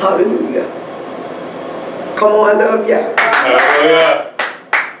 Hallelujah. Come on, love ya. Hallelujah.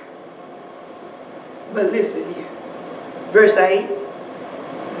 But listen here. Verse 8.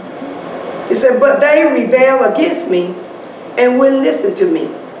 It said, but they rebelled against me and wouldn't listen to me.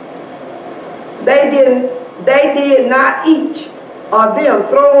 They did not each of them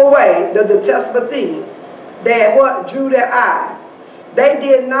throw away the detestable thing that what drew their eyes. They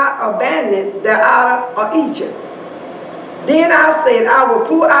did not abandon the idol of Egypt. Then I said, I will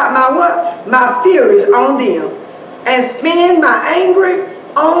pour out my what? My furies on them, and spend my anger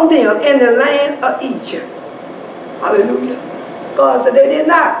on them in the land of Egypt. Hallelujah. God said they did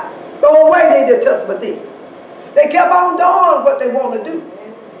not throw away their detestable thing. They kept on doing what they want to do.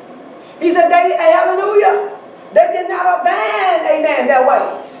 He said, hallelujah, they did not abandon, amen, their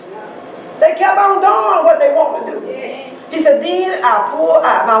ways. They kept on doing what they want to do. He said, then I pour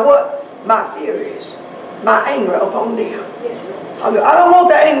out my what? My furies, my anger upon them. Hallelujah. I don't want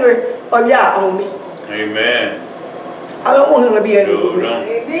the anger of Yah on me. Amen. I don't want him to be angry with me.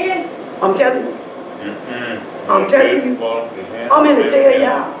 Amen. I'm telling you. I'm telling you. I'm here to tell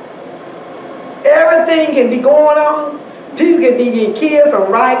y'all. Everything can be going on. People can be getting killed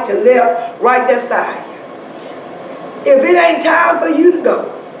from right to left, right that side. If it ain't time for you to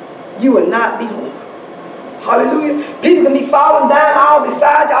go, you will not be home. Hallelujah. People can be falling down all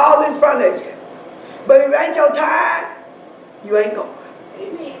beside you, all in front of you. But if it ain't your time, you ain't going.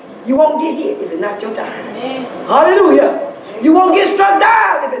 Amen. You won't get hit if it's not your time. Amen. Hallelujah. You won't get struck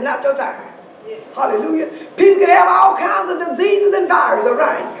down if it's not your time. Yes. Hallelujah. People can have all kinds of diseases and viruses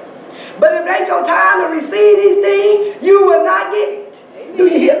around you. But if it ain't your time to receive these things, you will not get it. Amen. Do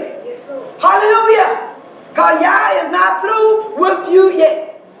you hear me? Yes, Lord. Hallelujah. Because Yah is not through with you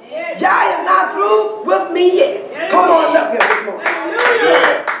yet. Yes. Yah is not through with me yet. Amen. Come on up here this morning.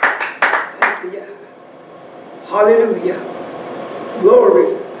 Hallelujah. Thank you, Yah. Hallelujah.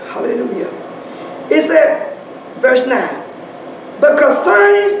 Glory. Hallelujah. It said, verse 9, but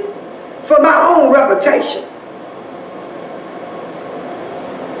concerning for my own reputation,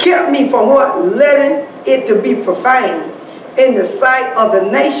 kept me from what? Letting it to be profaned in the sight of the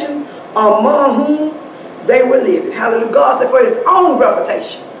nation among whom they were living. Hallelujah. God said for his own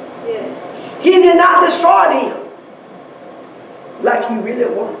reputation. Yes. He did not destroy them like he really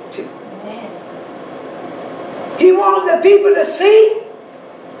wanted to. Amen. He wanted the people to see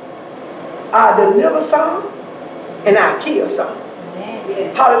I deliver some and I kill some. Amen.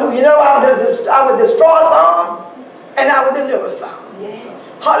 Yes. Hallelujah. You know, I would destroy some and I would deliver some. Yes.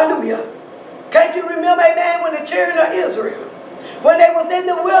 Hallelujah. Can't you remember, amen, when the children of Israel, when they was in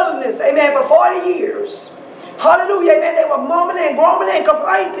the wilderness, amen, for 40 years. Hallelujah, amen, they were mumbling and groaning and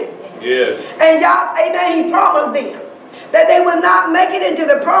complaining. Yes. And Yah, amen, he promised them that they would not make it into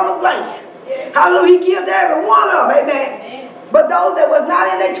the promised land. Yes. Hallelujah, he killed every one of them, amen. Amen. But those that was not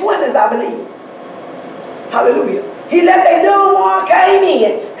in their 20s, I believe. Hallelujah. He let their little one came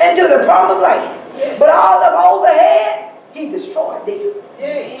into the promised land. Yes. But all of older head, he destroyed them.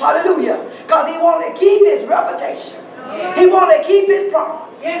 Yes. Hallelujah. Because he wanted to keep his reputation. Yes. He wanted to keep his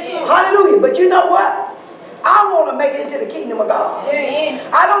promise. Yes, Lord. Hallelujah. But you know what? I want to make it into the kingdom of God. Yes.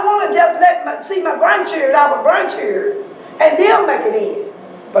 I don't want to just see my grandchildren, our grandchildren, and them make it in.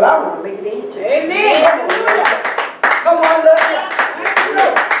 But I want to make it in too. Amen. Come on, love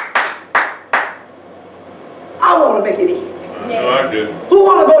me. I want to make it in. I do. Who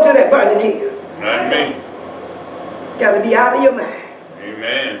want to go to that burning hell? Not me. Got to be out of your mind.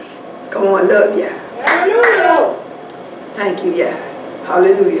 Amen. Come on, love ya. Hallelujah. Thank you, Yah.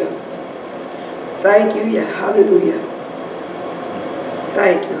 Hallelujah. Thank you, Yah. Hallelujah.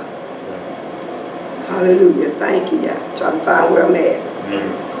 Thank you. Hallelujah. Thank you, Yah. Trying to find where I'm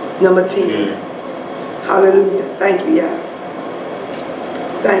at. Number 10. Hallelujah. Thank you, Yah.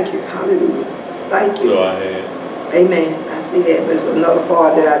 Thank you. Hallelujah. Thank you. So I had. Amen. I see that, but there's another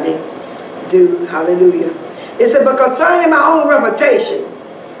part that I didn't do. Hallelujah. It said, but concerning my own reputation,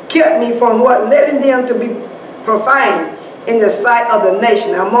 kept me from what? Letting them to be profaned in the sight of the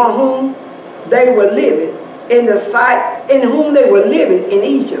nation, among whom they were living, in the sight in whom they were living in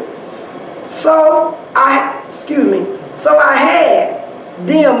Egypt. So I had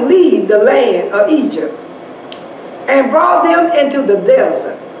them leave the land of Egypt and brought them into the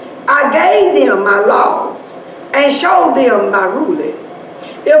desert. I gave them my laws and showed them my ruling.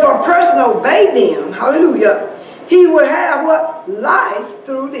 If a person obeyed them, hallelujah, he would have what? Life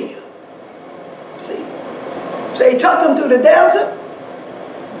through them. See? So he took them to the desert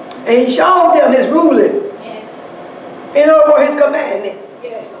and he showed them his ruling. Yes. In other words, his commandment.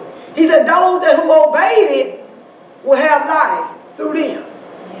 Yes. He said those that who obeyed it will have life through them.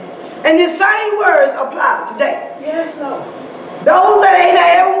 Yes. And the same words apply today. Yes, Lord. Those that ain't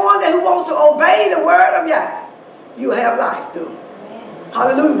everyone that who wants to obey the word of Yah, you have life through them.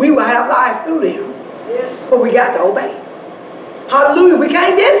 Hallelujah. We will have life through them. Yes. But we got to obey. Hallelujah. We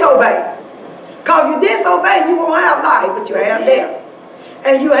can't disobey. Because if you disobey, you won't have life, but you have death.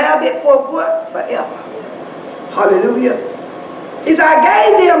 And you have it for what? Forever. Hallelujah. He said, I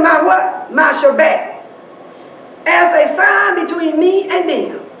gave them my what? My Shabbat. As a sign between me and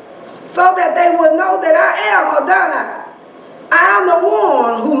them. So that they will know that I am Adonai. I am the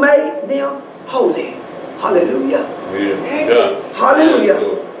one who made them holy. Hallelujah. Yes. Hallelujah.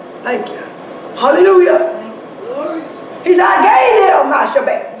 Thank you. Hallelujah. Glory. He said, I gave them my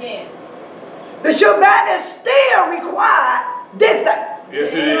Shabbat. Yes. The Shabbat is still required this day.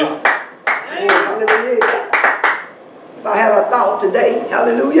 Yes, it is. Hallelujah. If I had a thought today,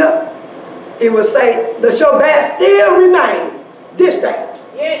 hallelujah, it would say the Shabbat still remains this day.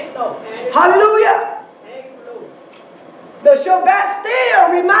 Yes, Lord. Hallelujah. Thank you, Lord. The Shabbat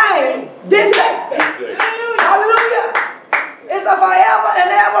still remains this day. Hallelujah. Hallelujah. It's a forever and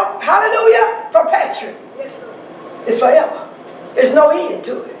ever, hallelujah, perpetual. Yes, Lord. It's forever. There's no end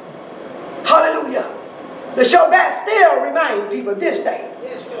to it. Hallelujah. The Shabbat still remains, people, this day,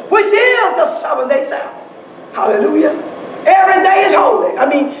 Yes, Lord. which is the 7-day Sabbath. Hallelujah. Every day is holy. I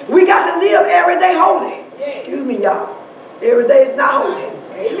mean, we got to live every day holy. Yes. Excuse me, y'all. Every day is not holy.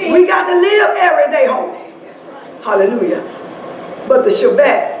 Amen. We got to live every day holy. That's right. Hallelujah. But the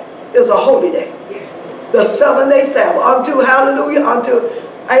Shabbat is a holy day. Yes, The Lord. 7-day Sabbath. Unto, hallelujah, unto,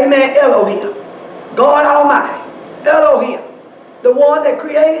 amen, Elohim. God Almighty. Elohim. The one that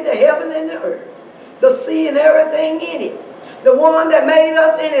created the heaven and the earth. The sea and everything in it. The one that made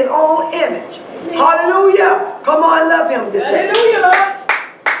us in his own image. Amen. Hallelujah. Come on, love him this day. Hallelujah, Lord.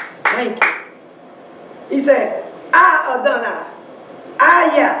 Thank you. He said, I Adonai.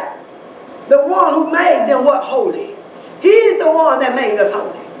 I Yah. The one who made them what? Holy. He's the one that made us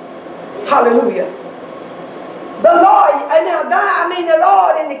holy. Hallelujah. The Lord, and now Adonai, I mean the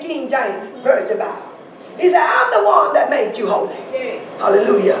Lord in the King James Version Bible. He said, I'm the one that made you holy. Yes.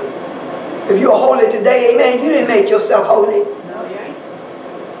 Hallelujah. If you're holy today, amen, you didn't make yourself holy. No, you ain't.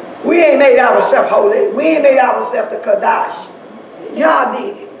 We ain't made ourselves holy. We ain't made ourselves the Kadash. Y'all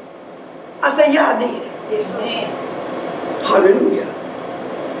did it. I said, y'all did it. Yes, Lord. Hallelujah.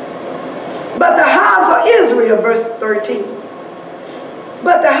 But the house of Israel, verse 13.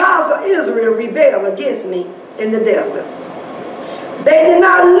 But the house of Israel rebelled against me in the desert. They did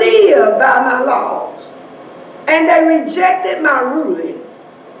not live by my laws, and they rejected my ruling,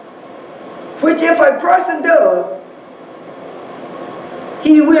 which if a person does,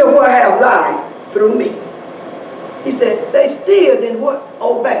 he will have life through me. He said, they still didn't what?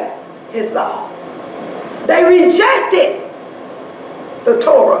 Obey his laws. They rejected the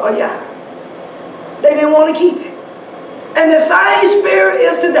Torah of Yah. They didn't want to keep it. And the same spirit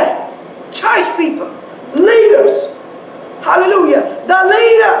is today. Church people, leaders, hallelujah, the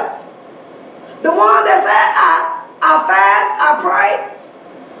leaders, the one that said, I fast, I pray,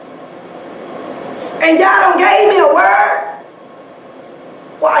 and y'all don't gave me a word.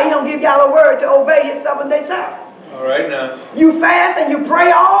 Why he don't give y'all a word to obey his 7-day Sabbath? All right now. You fast and you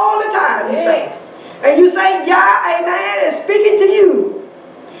pray all the time, you say. And you say, Yah, amen, is speaking to you.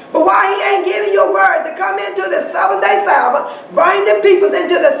 But why he ain't giving you a word to come into the 7-day Sabbath, bring the peoples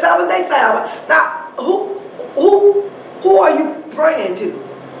into the 7-day Sabbath. Now, who are you praying to?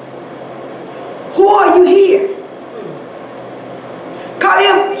 Who are you hearing? Because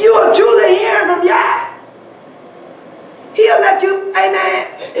if you are truly hearing from Yah, he'll let you,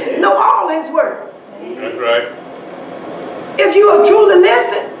 amen, know all his word. That's right. If you are truly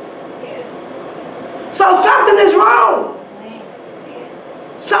listening. So something is wrong.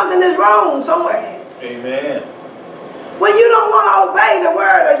 Something is wrong somewhere. Amen. When you don't want to obey the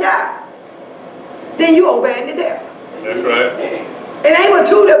word of Yah, then you obeying the devil. That's right. It ain't but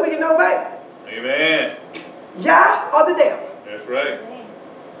two that we can obey. Amen. Yah or the devil. That's right.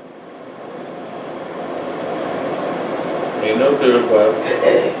 Ain't no third part.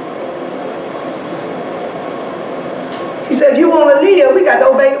 He said, if you want to live, we got to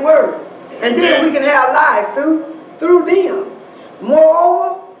obey the word. And then we can have life through them.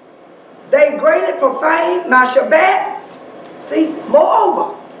 Moreover, they greatly profane my Shabbats. See,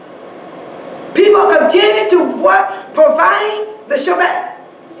 moreover, people continue to what? Profane the Shabbat.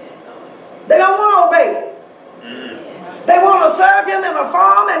 They don't want to obey it. They want to serve him in a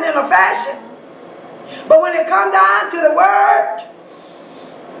form and in a fashion. But when it comes down to the word,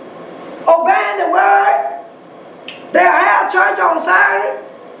 obeying the word, they'll have church on Saturday.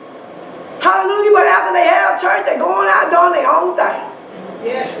 Hallelujah. But after they have church, they're going out doing their own thing.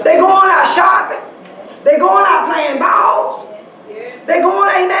 Yes. They're going out shopping. They're going out playing balls. Yes. They're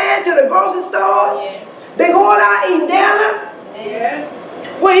going, amen, to the grocery stores. Yes. They're going out eating dinner. Yes.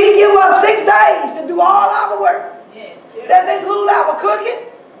 When he give us 6 days to do all our work. Yes. That include our cooking,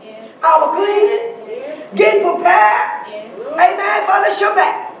 Yes. our cleaning, Yes. getting prepared, Yes. amen, for the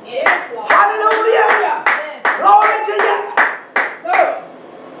Shabbat. Yes. Hallelujah. Glory to you.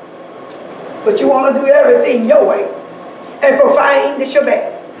 But you want to do everything your way and profane the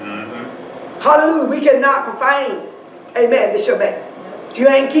Shabbat. Hallelujah. We cannot profane, amen, the Shabbat. You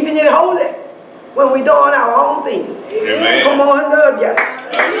ain't keeping it holy when we doing our own thing. Amen. Come on, love ya.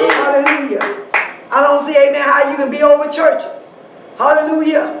 Hallelujah. I don't see, amen, how you can be over churches.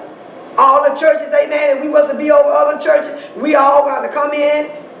 Hallelujah. All the churches, amen, if we was to be over other churches, we all got to come in,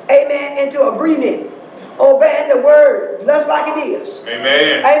 amen, into agreement, obeying the word, just like it is.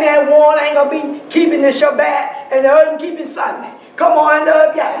 Amen. Amen. One ain't going to be keeping the Shabbat and the other keeping Sunday. Come on,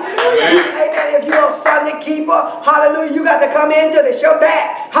 love ya. Amen. If you're a Sunday keeper, hallelujah, you got to come into the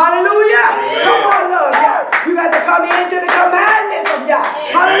Shabbat. Hallelujah. Amen. Come on, love ya. You got to come into the commandments of Yah.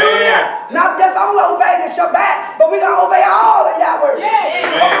 Hallelujah. Not just only obey the Shabbat, but we're going to obey all of Yah words.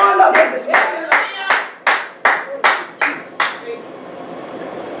 Come on, love ya this morning.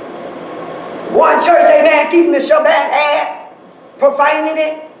 One church, amen, keeping the Shabbat half, profaning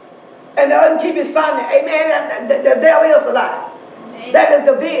it, and the other keeping Sunday. Amen. The devil is a lie. That is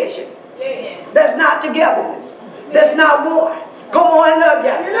division. That's not togetherness. That's not war. Come on, love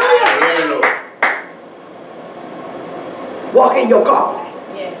ya. Walk in your calling.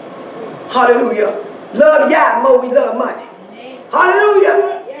 Hallelujah. Love Yah more we love money.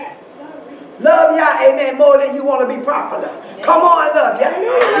 Hallelujah. Love Yah, amen, more than you want to be popular. Come on, love Yah.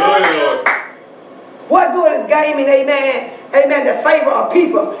 What good is gaming, amen, amen, the favor of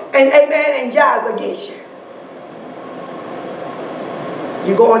people, and amen, and Yah's against you?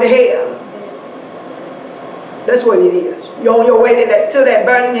 You're going to hell. That's what it is. You're on your way to that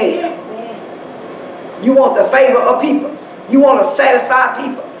burning hell. You want the favor of people. You want to satisfy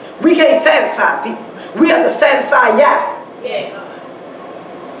people. We can't satisfy people. We have to satisfy Yah. Yes.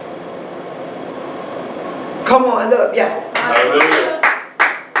 Come on, love Yah. Hallelujah.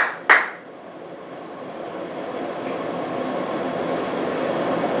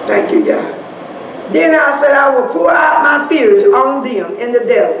 Thank you, Yah. Then I said, I will pour out my fears on them in the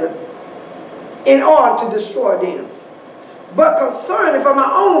desert in order to destroy them. But concerning for my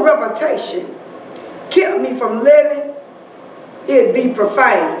own reputation, kept me from letting it be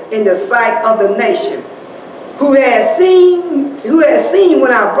profaned in the sight of the nation, who has seen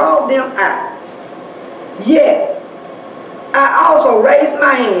when I brought them out. Yet I also raised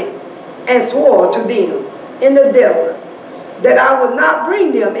my hand and swore to them in the desert that I would not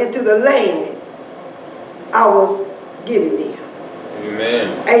bring them into the land I was giving them.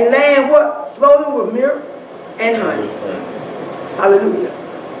 Amen. A land what? Floating with milk and honey. Hallelujah.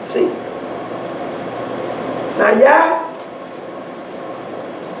 See? Now, Yah,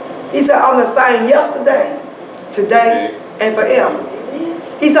 he said, I'm the same yesterday, today, and forever.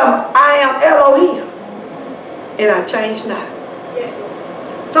 He said, I am Elohim, and I change not.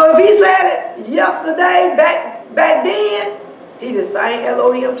 So if he said it yesterday, back then, he the same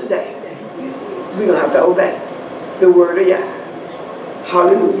Elohim today. We're going to have to obey the word of Yah.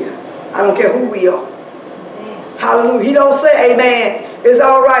 Hallelujah. I don't care who we are. Hallelujah. He don't say, amen, it's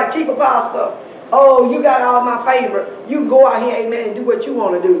all right, Chief Apostle. Oh, you got all my favor. You can go out here, amen, and do what you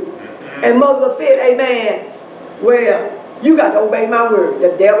want to do. And Mother Fit, amen, well, you got to obey my word.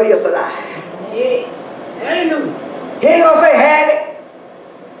 The devil is a lie. Hallelujah. He ain't going to say, had it.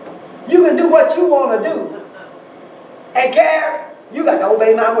 You can do what you want to do. And Carrie, you got to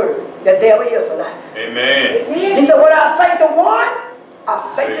obey my word. The devil is a lie. Amen. He said, what I say to one, I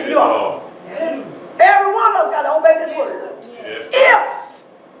say to you all. Every one of us got to obey this word.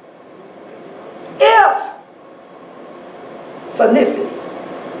 If significance,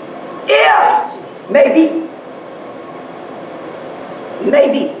 if maybe,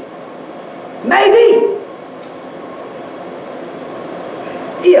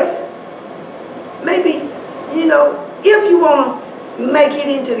 if maybe, you know, if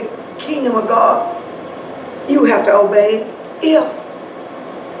into the kingdom of God, you have to obey. If,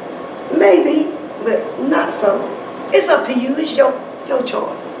 maybe, but not so. It's up to you. It's your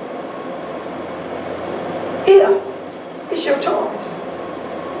choice. If, it's your choice.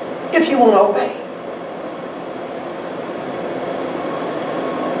 If you want to obey.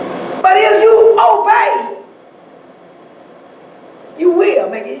 But if you obey, you will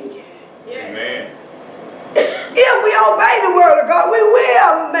make it in. Amen. If we obey the word of God, we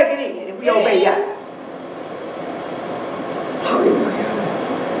will make it in. If we obey God. Hallelujah.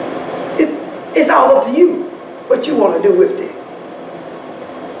 It's all up to you what you want to do with it.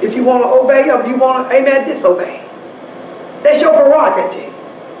 If you want to obey or if you want to, amen, disobey. That's your prerogative.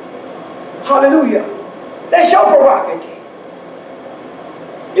 Hallelujah. That's your prerogative.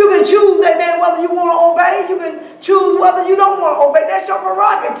 You can choose, amen, whether you want to obey. You can choose whether you don't want to obey. That's your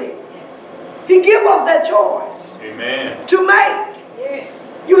prerogative. He gives us that choice. Amen. To make. Yes.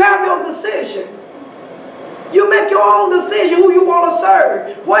 You have your decision. You make your own decision who you want to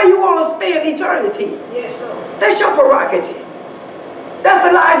serve, where you want to spend eternity. Yes, Lord. That's your prerogative. That's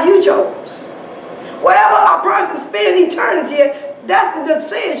the life you chose. Wherever a person spends eternity, that's the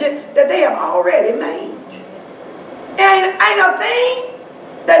decision that they have already made. And ain't a thing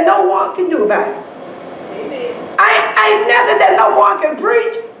that no one can do about it. Amen. Ain't nothing that no one can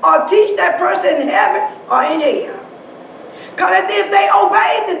preach or teach that person in heaven or in hell. Because if they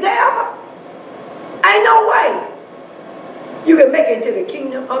obey the devil, ain't no way you can make it to the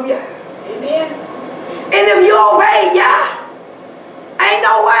kingdom of Yah. Amen. And if you obey Yah, ain't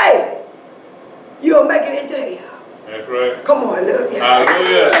no way you'll make it into hell. That's right. Come on, love Yah.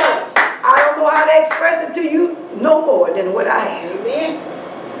 Hallelujah. I don't know how to express it to you no more than what I have. Amen.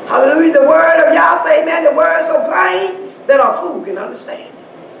 Hallelujah. The word of Yah say, man, the word is so plain that a fool can understand it.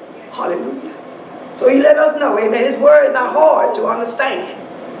 Hallelujah. So he let us know, amen, his word is not hard to understand.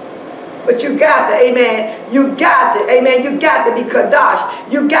 But you got to, amen, you got to, amen, you got to be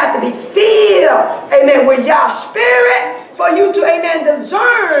kadosh. You got to be filled, amen, with Yah's spirit for you to, amen,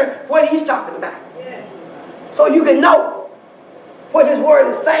 discern what he's talking about. Yes. So you can know what his word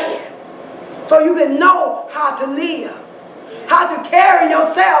is saying. So you can know how to live, how to carry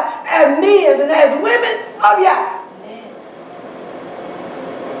yourself as men and as women of Yah.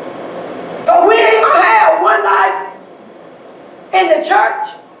 Because we ain't going to have one life in the church,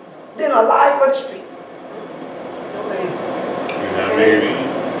 then a life for the street. Amen.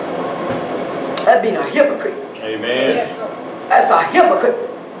 That being a hypocrite. Amen. Yes, Lord. That's a hypocrite.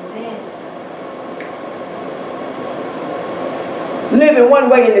 Living one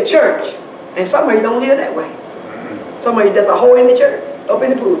way in the church, and some of you don't live that way. Some of you just a hoe in the church, up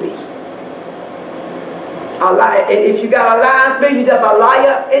in the pulpit. If you got a lying spirit, you just a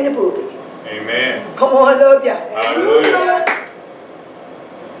liar in the pulpit. Amen. Come on, love Yah. Hallelujah.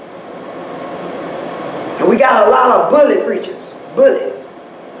 And we got a lot of bully preachers. Bullies.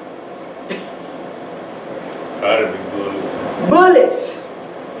 Try to be bullies. Bullies.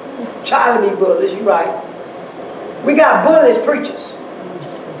 Try to be bullies, you're right. We got bullies preachers.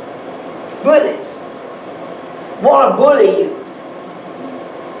 Bullies. Want to bully you.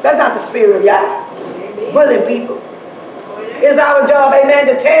 That's not the spirit of Yah. Amen. Bullying people. Oh, yeah. It's our job, amen,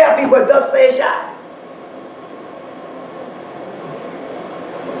 to tell people what thus says Yah.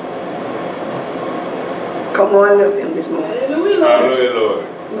 Come on, love him this morning. Hallelujah, Lord. Hallelujah, Lord.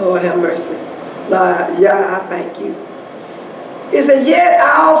 Lord have mercy. Lord, Yah, I thank you. It said, yet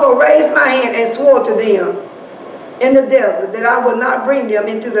I also raised my hand and swore to them in the desert that I would not bring them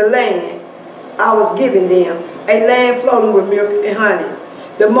into the land I was giving them, a land flowing with milk and honey,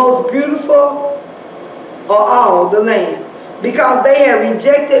 the most beautiful of all the land, because they have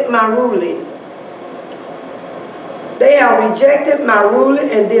rejected my ruling. They have rejected my ruling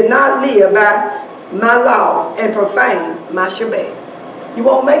and did not live by my laws and profane my Shabbat. You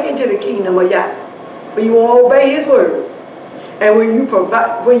won't make it into the kingdom of Yah, but you won't obey his word. And when you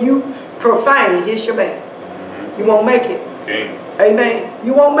profane his Shabbat, you won't make it. Okay. Amen.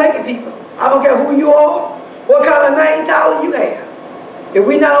 You won't make it, people. I don't care who you are, what kind of name title you have. If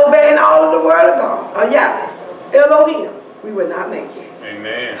we're not obeying all of the word of God, or Yah, Elohim, we will not make it.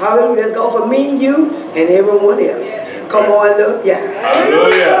 Amen. Hallelujah. Let's go for me, you, and everyone else. Yes. Come on, look, Yah.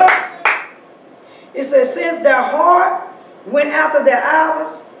 Hallelujah. It says, since their heart went after their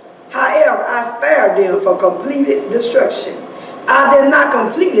idols, however, I spared them for completed destruction. I did not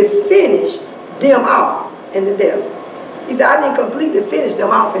completely finish them off in the desert. He said, I didn't completely finish them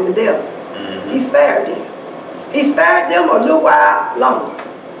off in the desert. He spared them. He spared them a little while longer.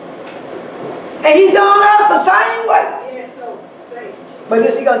 And he done us the same way. Yes, Lord. Thank you. But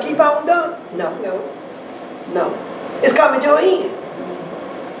is he going to keep on doing? No. No. No. It's coming to an end.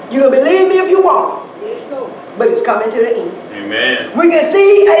 You can believe me if you want, Yes, Lord. but it's coming to the end. Amen. We can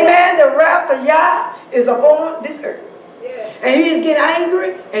see, amen, the wrath of Yah is upon this earth. Yes. And he is getting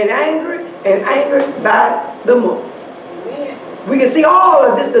angry and angry and angry by the moment. Amen. We can see all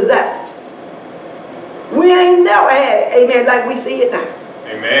of this disasters. We ain't never had it, amen, like we see it now.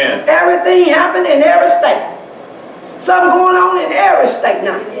 Amen. Everything happened in every state. Something going on in every state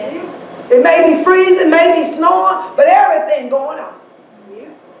now. Yes. It may be freezing, may be snowing, but everything going on. Yeah.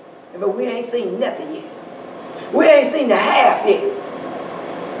 But we ain't seen nothing yet. We ain't seen the half yet.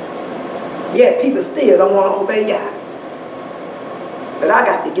 Yet people still don't want to obey God. But I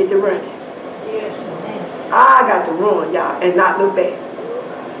got to get to running. Yes. I got to run, y'all, and not look back.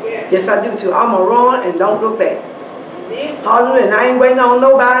 Yes. Yes, I do too. I'm going to run and don't look back. Amen. Hallelujah. And I ain't waiting on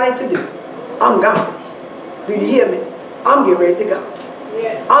nobody to do it. I'm gone. Do you hear me? I'm getting ready to go.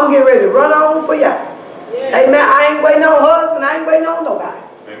 Yes. I'm getting ready to run on for y'all. Yes. Amen. I ain't waiting on husband. I ain't waiting on nobody.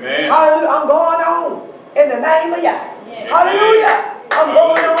 Amen. Hallelujah. I'm going on in the name of Yah. Yes. Hallelujah. I'm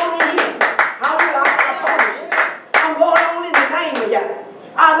going on in here. Hallelujah. I promise you. I'm going on in the name of Yah.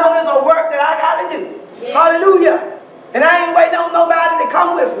 I know there's a work that I got to do. Yes. Hallelujah. And I ain't waiting on nobody to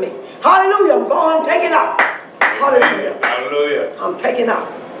come with me. Hallelujah. I'm going, taking off. Hallelujah. Hallelujah. I'm taking off.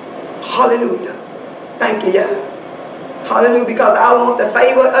 Hallelujah. Thank you, Yah. Hallelujah. Because I want the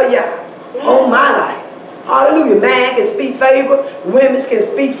favor of Yah on my life. Hallelujah. Man can speak favor. Women can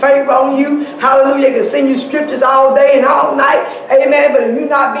speak favor on you. Hallelujah. They can send you scriptures all day and all night. Amen. But if you're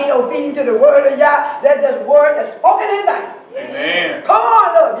not being obedient to the word of Yah, that's just word that's spoken in vain. Amen. Come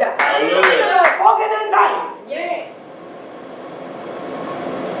on, love Yah. Hallelujah. Spoken in vain. Yes.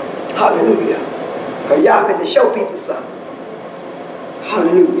 Hallelujah. Because Yah fit to show people something.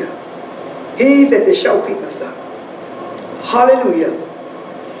 Hallelujah. He fit to show people something. Hallelujah.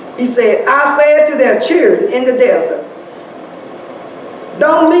 He said, I said to their children in the desert,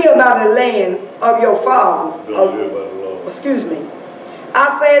 don't live by the land of your fathers. Don't live by the law. Excuse me.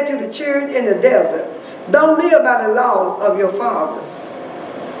 I said to the children in the desert, don't live by the laws of your fathers.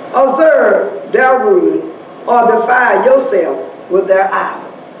 Observe their ruling or defile yourself with their idol.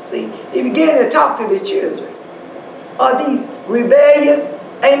 See, he began to talk to the children of these rebellious,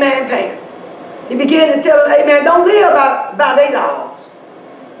 amen, parents. He began to tell them, amen, don't live by their laws.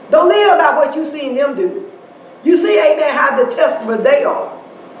 Don't live by what you seen them do. You see, amen, how detestable they are.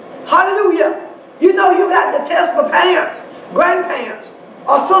 Hallelujah. You know you got detestable parents, grandparents,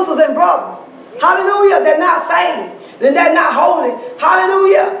 or sisters and brothers. Hallelujah. They're not saved. Then they're not holy.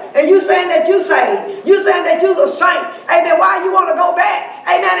 Hallelujah. And you saying that you saved. You saying that you're a saint. Amen. Why you want to go back?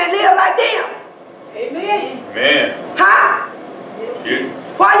 Amen. And live like them? Amen. Amen. Huh? You.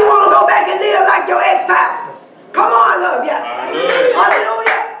 Why you want to go back and live like your ex-pastors? Come on, love ya. Hallelujah.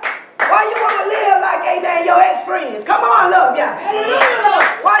 Hallelujah. Why you want to live like, amen, your ex-friends? Come on, love ya.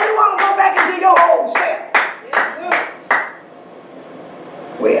 Hallelujah. Why you want to go back into your old self? Yes, Lord.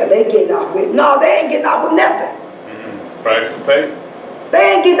 Well, they getting off with, no, they ain't getting off with nothing. Price to pay.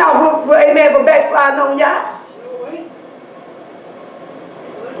 They ain't getting off with, amen, for backsliding on y'all. No way.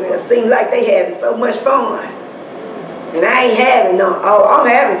 Well, it seems like they having so much fun. And I ain't having none. Oh, I'm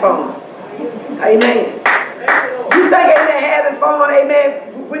having fun. Amen. You think, amen, having fun,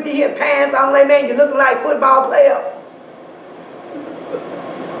 amen, with the here pants on, amen, you're looking like football players.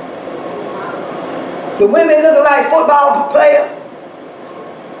 The women looking like football players.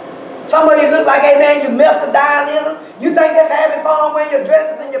 Some of you look like, amen, you melted down in them. You think that's having fun when your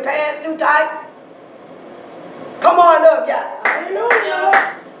dresses and your pants too tight? Come on, look, y'all.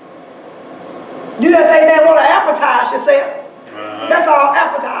 Hallelujah. You just, amen, want to appetize yourself. That's all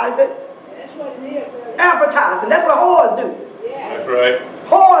appetizing. That's what it is, brother. Appetizing. That's what whores do. Yeah. That's right.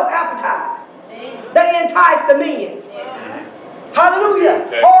 Whores appetize. They entice the men. Uh-huh. Hallelujah.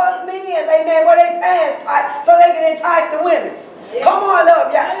 Okay. Whores men, amen, wear their pants tight so they can entice the women. Yeah. Come on,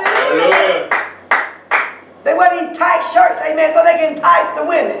 love, y'all. Hallelujah. They wear these tight shirts, amen, so they can entice the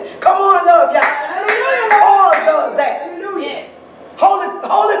women. Come on, love, y'all. Hallelujah. Whores does that. Hallelujah.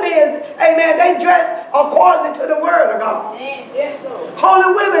 Holy men, amen, they dress according to the word of God. Yes, Lord.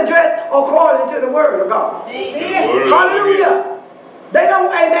 Holy women dress according to the word of God. Amen. Word. Hallelujah. They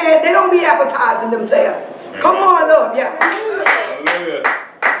don't, amen, they don't be appetizing themselves. Come on, love, yeah. Hallelujah.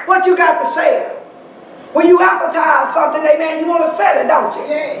 What you got to say? When you appetize something, amen, you want to sell it, don't you?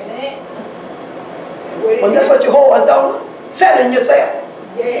 Yes. Well, that's what you whores doing. Selling yourself.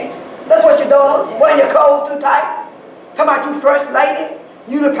 Yes. That's what you're doing. Wearing your clothes too tight. Come out, you first lady.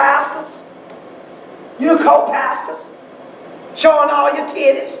 You the pastors. You the co-pastors. Showing all your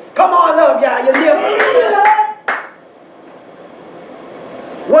titties. Come on, love, y'all. Your nipples.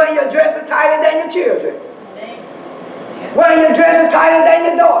 Wearing your dresses tighter than your children. Wearing your dresses tighter than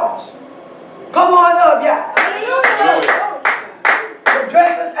your daughters. Come on up, y'all. Hallelujah. The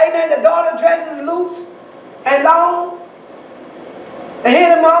dresses, amen, the daughter dresses loose and long. And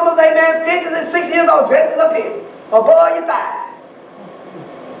here the mamas, amen, 50 and 60 years old, dresses up here, above your thigh.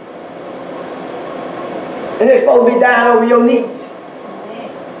 And they're supposed to be down over your knees.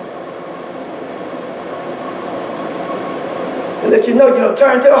 And let you know you don't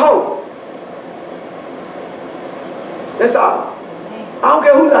turn to a hoe. That's all. I don't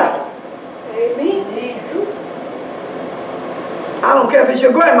care who like it. Amen. I don't care if it's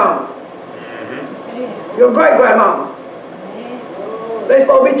your grandmama, your great-grandmama. They're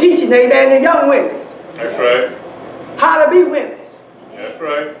supposed to be teaching, amen, the young women. That's right. How to be women. That's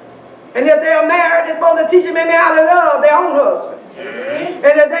right. And if they are married, they're supposed to teach them, amen, how to love their own husband.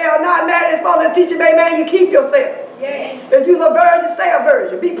 And if they are not married, they're supposed to teach them, amen, you keep yourself. Yes. If you're a virgin, stay a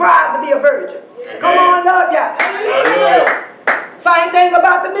virgin. Be proud to be a virgin. Come on, love y'all. Hallelujah. Same thing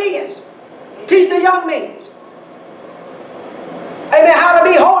about the men. Teach the young men. Amen, how to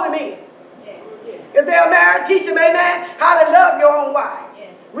be holy men. If they are married, teach them, amen, how to love your own wife.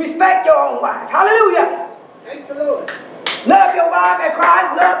 Respect your own wife. Hallelujah. Thank the Lord. Love your wife as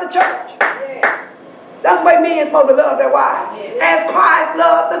Christ loved the church. Yes. That's the way men are supposed to love their wife. As Christ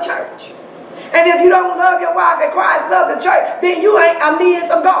loved the church. And if you don't love your wife as Christ loved the church, then you ain't a man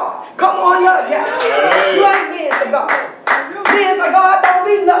of God. Come on, love y'all. You ain't men of God. Men of God don't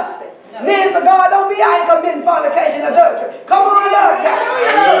be lusting. Men of God don't be out here committing fornication and adultery. Come on, love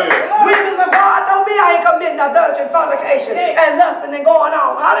y'all. Women of God don't be out here committing adultery and fornication and lusting and going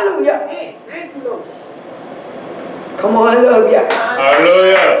on. Hallelujah. Thank you, Lord. Come on, love y'all.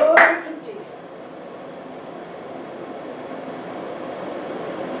 Hallelujah. Glory to Jesus.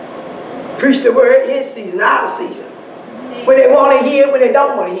 Preach the word in season, out of season. When they want to hear, when they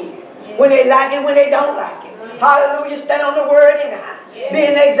don't want to hear. When they like it, when they don't like it. Hallelujah. Stand on the word anyhow. Be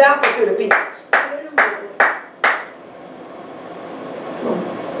an example to the people.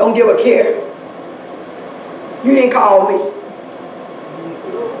 Don't give a care. You didn't call me.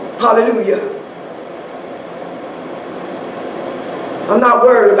 Hallelujah. I'm not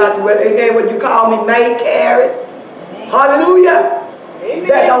worried about the weather. Amen. What you call me, may carry. Hallelujah. Amen.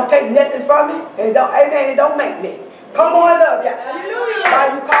 That don't take nothing from me. And don't, amen, it don't make me. Come on, love y'all.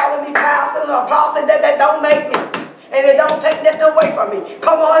 Why you calling me pastor or apostle, that don't make me. And it don't take nothing away from me.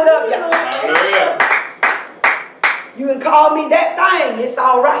 Come on, love y'all. Hallelujah. You can call me that thing, it's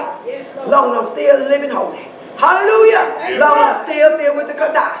all right. Yes, Lord. Long as I'm still living holy. Hallelujah. Yes, Long as Lord. I'm still filled with the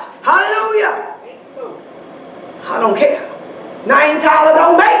Kadash. Hallelujah. Thank you, Lord. I don't care. Nine Tyler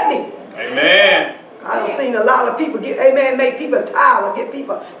don't make me. Amen. I done seen a lot of people get, amen, make people Tyler, get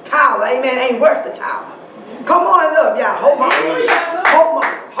people Tyler, amen, ain't worth the Tyler. Come on, love y'all. Hold on. Hold on.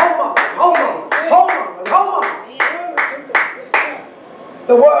 Hold on. Hold on. Hold on. Hold on.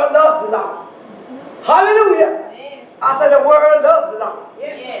 The world loves it all. Hallelujah. I said the world loves it all.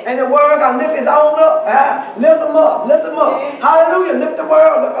 And the world gonna lift his own up. Lift them up. Lift them up. Hallelujah. Lift the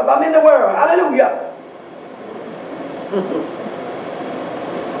world up because I'm in the world. Hallelujah.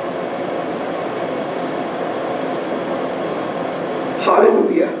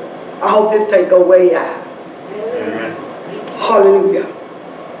 Hallelujah. I hope this take go way out. Amen. Hallelujah.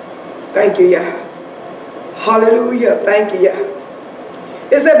 Thank you, Yah. Hallelujah. Thank you, Yah.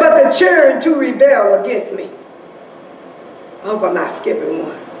 It said, but the children to rebel against me. I hope I'm not skipping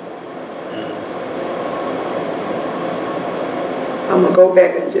one. I'm going to go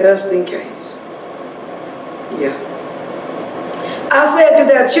back and just in case. Yeah. I said to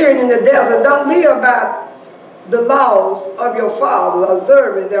their children in the desert, don't live by the laws of your fathers,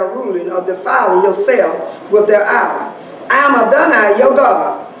 observing their ruling or defiling yourself with their idol. I am Adonai, your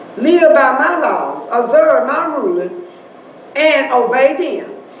God. Live by my laws, observe my ruling, and obey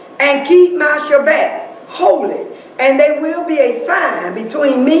them. And keep my Shabbat holy, and they will be a sign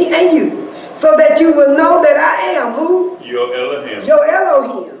between me and you, so that you will know that I am who? Your Elohim. Your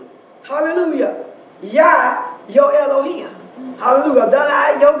Elohim. Hallelujah. Yah, your Elohim. Hallelujah.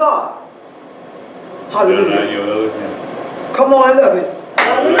 Adonai, your God. Hallelujah. Adonai, your Elohim. Come on, love it.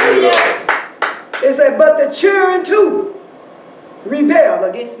 Hallelujah. It said, but the children too rebel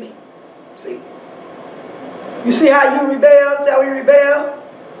against me. See? You see how you rebel? See how we rebel?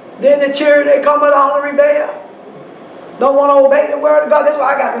 Then the children, they come along and rebel. Don't want to obey the word of God. That's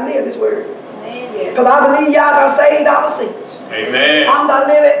why I got to live this word. Because I believe y'all done saved our sins. Amen. I'm going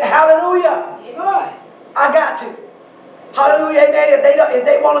to live it. Hallelujah. I got to. Hallelujah. Amen. If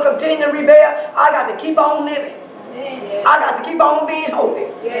they want to continue to rebel, I got to keep on living. I got to keep on being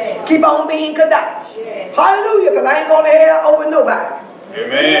holy. Keep on being Kadash. Hallelujah. Because I ain't going to hell over nobody.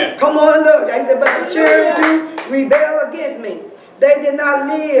 Amen. Come on, look. He said, but the children do rebelled against me. They did not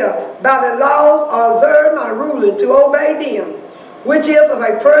live by the laws or observe my ruling to obey them. Which if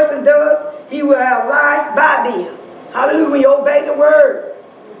a person does, he will have life by them. Hallelujah. When you obey the word,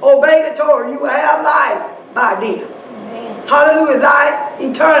 obey the Torah, you will have life by them. Amen. Hallelujah. Life,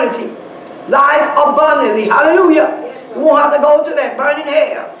 eternity, life abundantly. Hallelujah. Yes, you won't have to go to that burning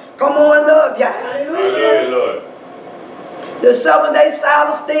hell. Come on, love y'all. Hallelujah, Lord. The 7-day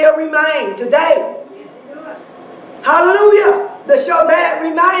Sabbath still remains today. Yes, it does. Hallelujah. The Shabbat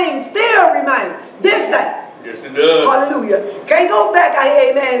remains, still remains this day. Yes, it does. Hallelujah. Can't go back out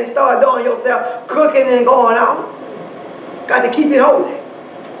here, amen, and start doing yourself cooking and going on. Got to keep it holy.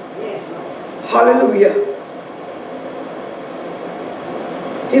 Yes. Hallelujah.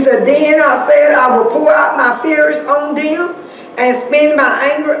 He said, then I said, I will pour out my furies on them and spend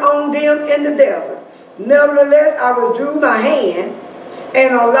my anger on them in the desert. Nevertheless, I withdrew my hand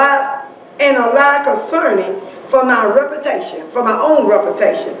and allowed concerning for my reputation, for my own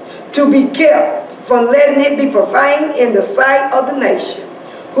reputation, to be kept from letting it be profaned in the sight of the nation,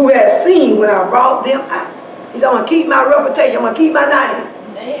 who has seen when I brought them out. He said, I'm going to keep my reputation, I'm going to keep my name.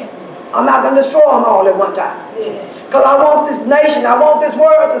 Amen. I'm not going to destroy them all at one time. Because I want this nation, I want this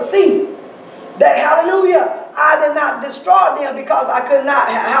world to see that, hallelujah, I did not destroy them because I could not,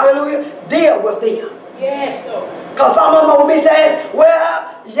 hallelujah, deal with them. Yes, Lord. Because some of them will be saying,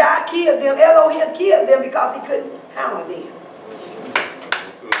 well, Yah killed them, Elohim killed them because he couldn't handle them.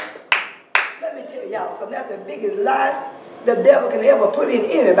 Let me tell y'all something. That's the biggest lie the devil can ever put in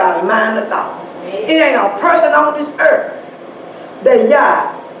anybody's mind or thought. It ain't a person on this earth that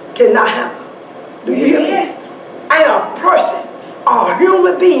Yah cannot handle. Do you hear me? Ain't a person or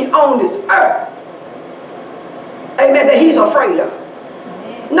human being on this earth, amen, that he's afraid of.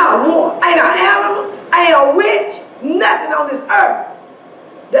 Not one. Ain't an animal, ain't a witch, nothing on this earth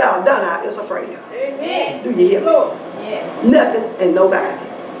that I'm done out is afraid of. Amen. Do you hear me? Lord. Yes. Nothing and nobody.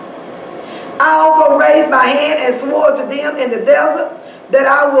 I also raised my hand and swore to them in the desert that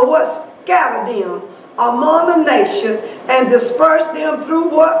I will scatter them among the nation and disperse them through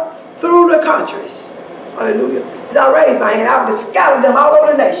what? Through the countries. Hallelujah. As I raised my hand, I will scatter them all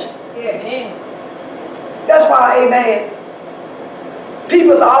over the nation. Yes. That's why, amen,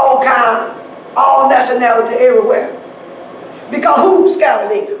 people's all kind, all nationality, everywhere. Because who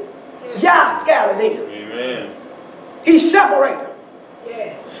scattered them? Yah scattered them. Amen. He separated them.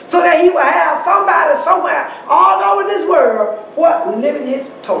 Yes. So that he will have somebody somewhere all over this world what? Living his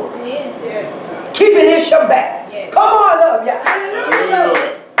Torah. Yes. Keeping his Shabbat. Yes. Come on, love y'all.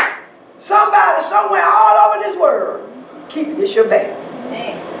 Hallelujah. Somebody somewhere all over this world keeping his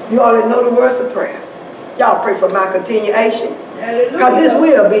Shabbat. You already know the words of prayer. Y'all pray for my continuation. Because this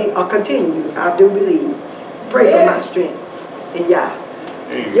will be a continuous, I do believe. Pray for my strength. And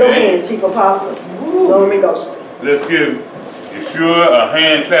y'all. Your hand, Chief Apostle. Glory Ghost. Let's give Yeshua a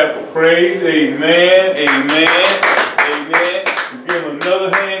hand clap of praise. Amen. Amen. Amen. Give him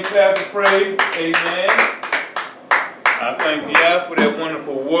another hand clap of praise. Amen. I thank Yah for that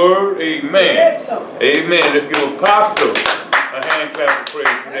wonderful word. Amen. Amen. Let's give Apostle a hand clap of praise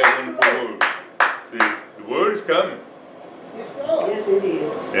for that wonderful word. See, the word is coming. Yes, it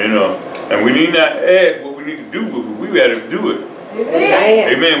is. You know, and we need not ask what we need to do with it. We got to do it.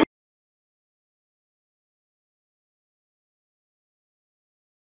 Amen. Amen.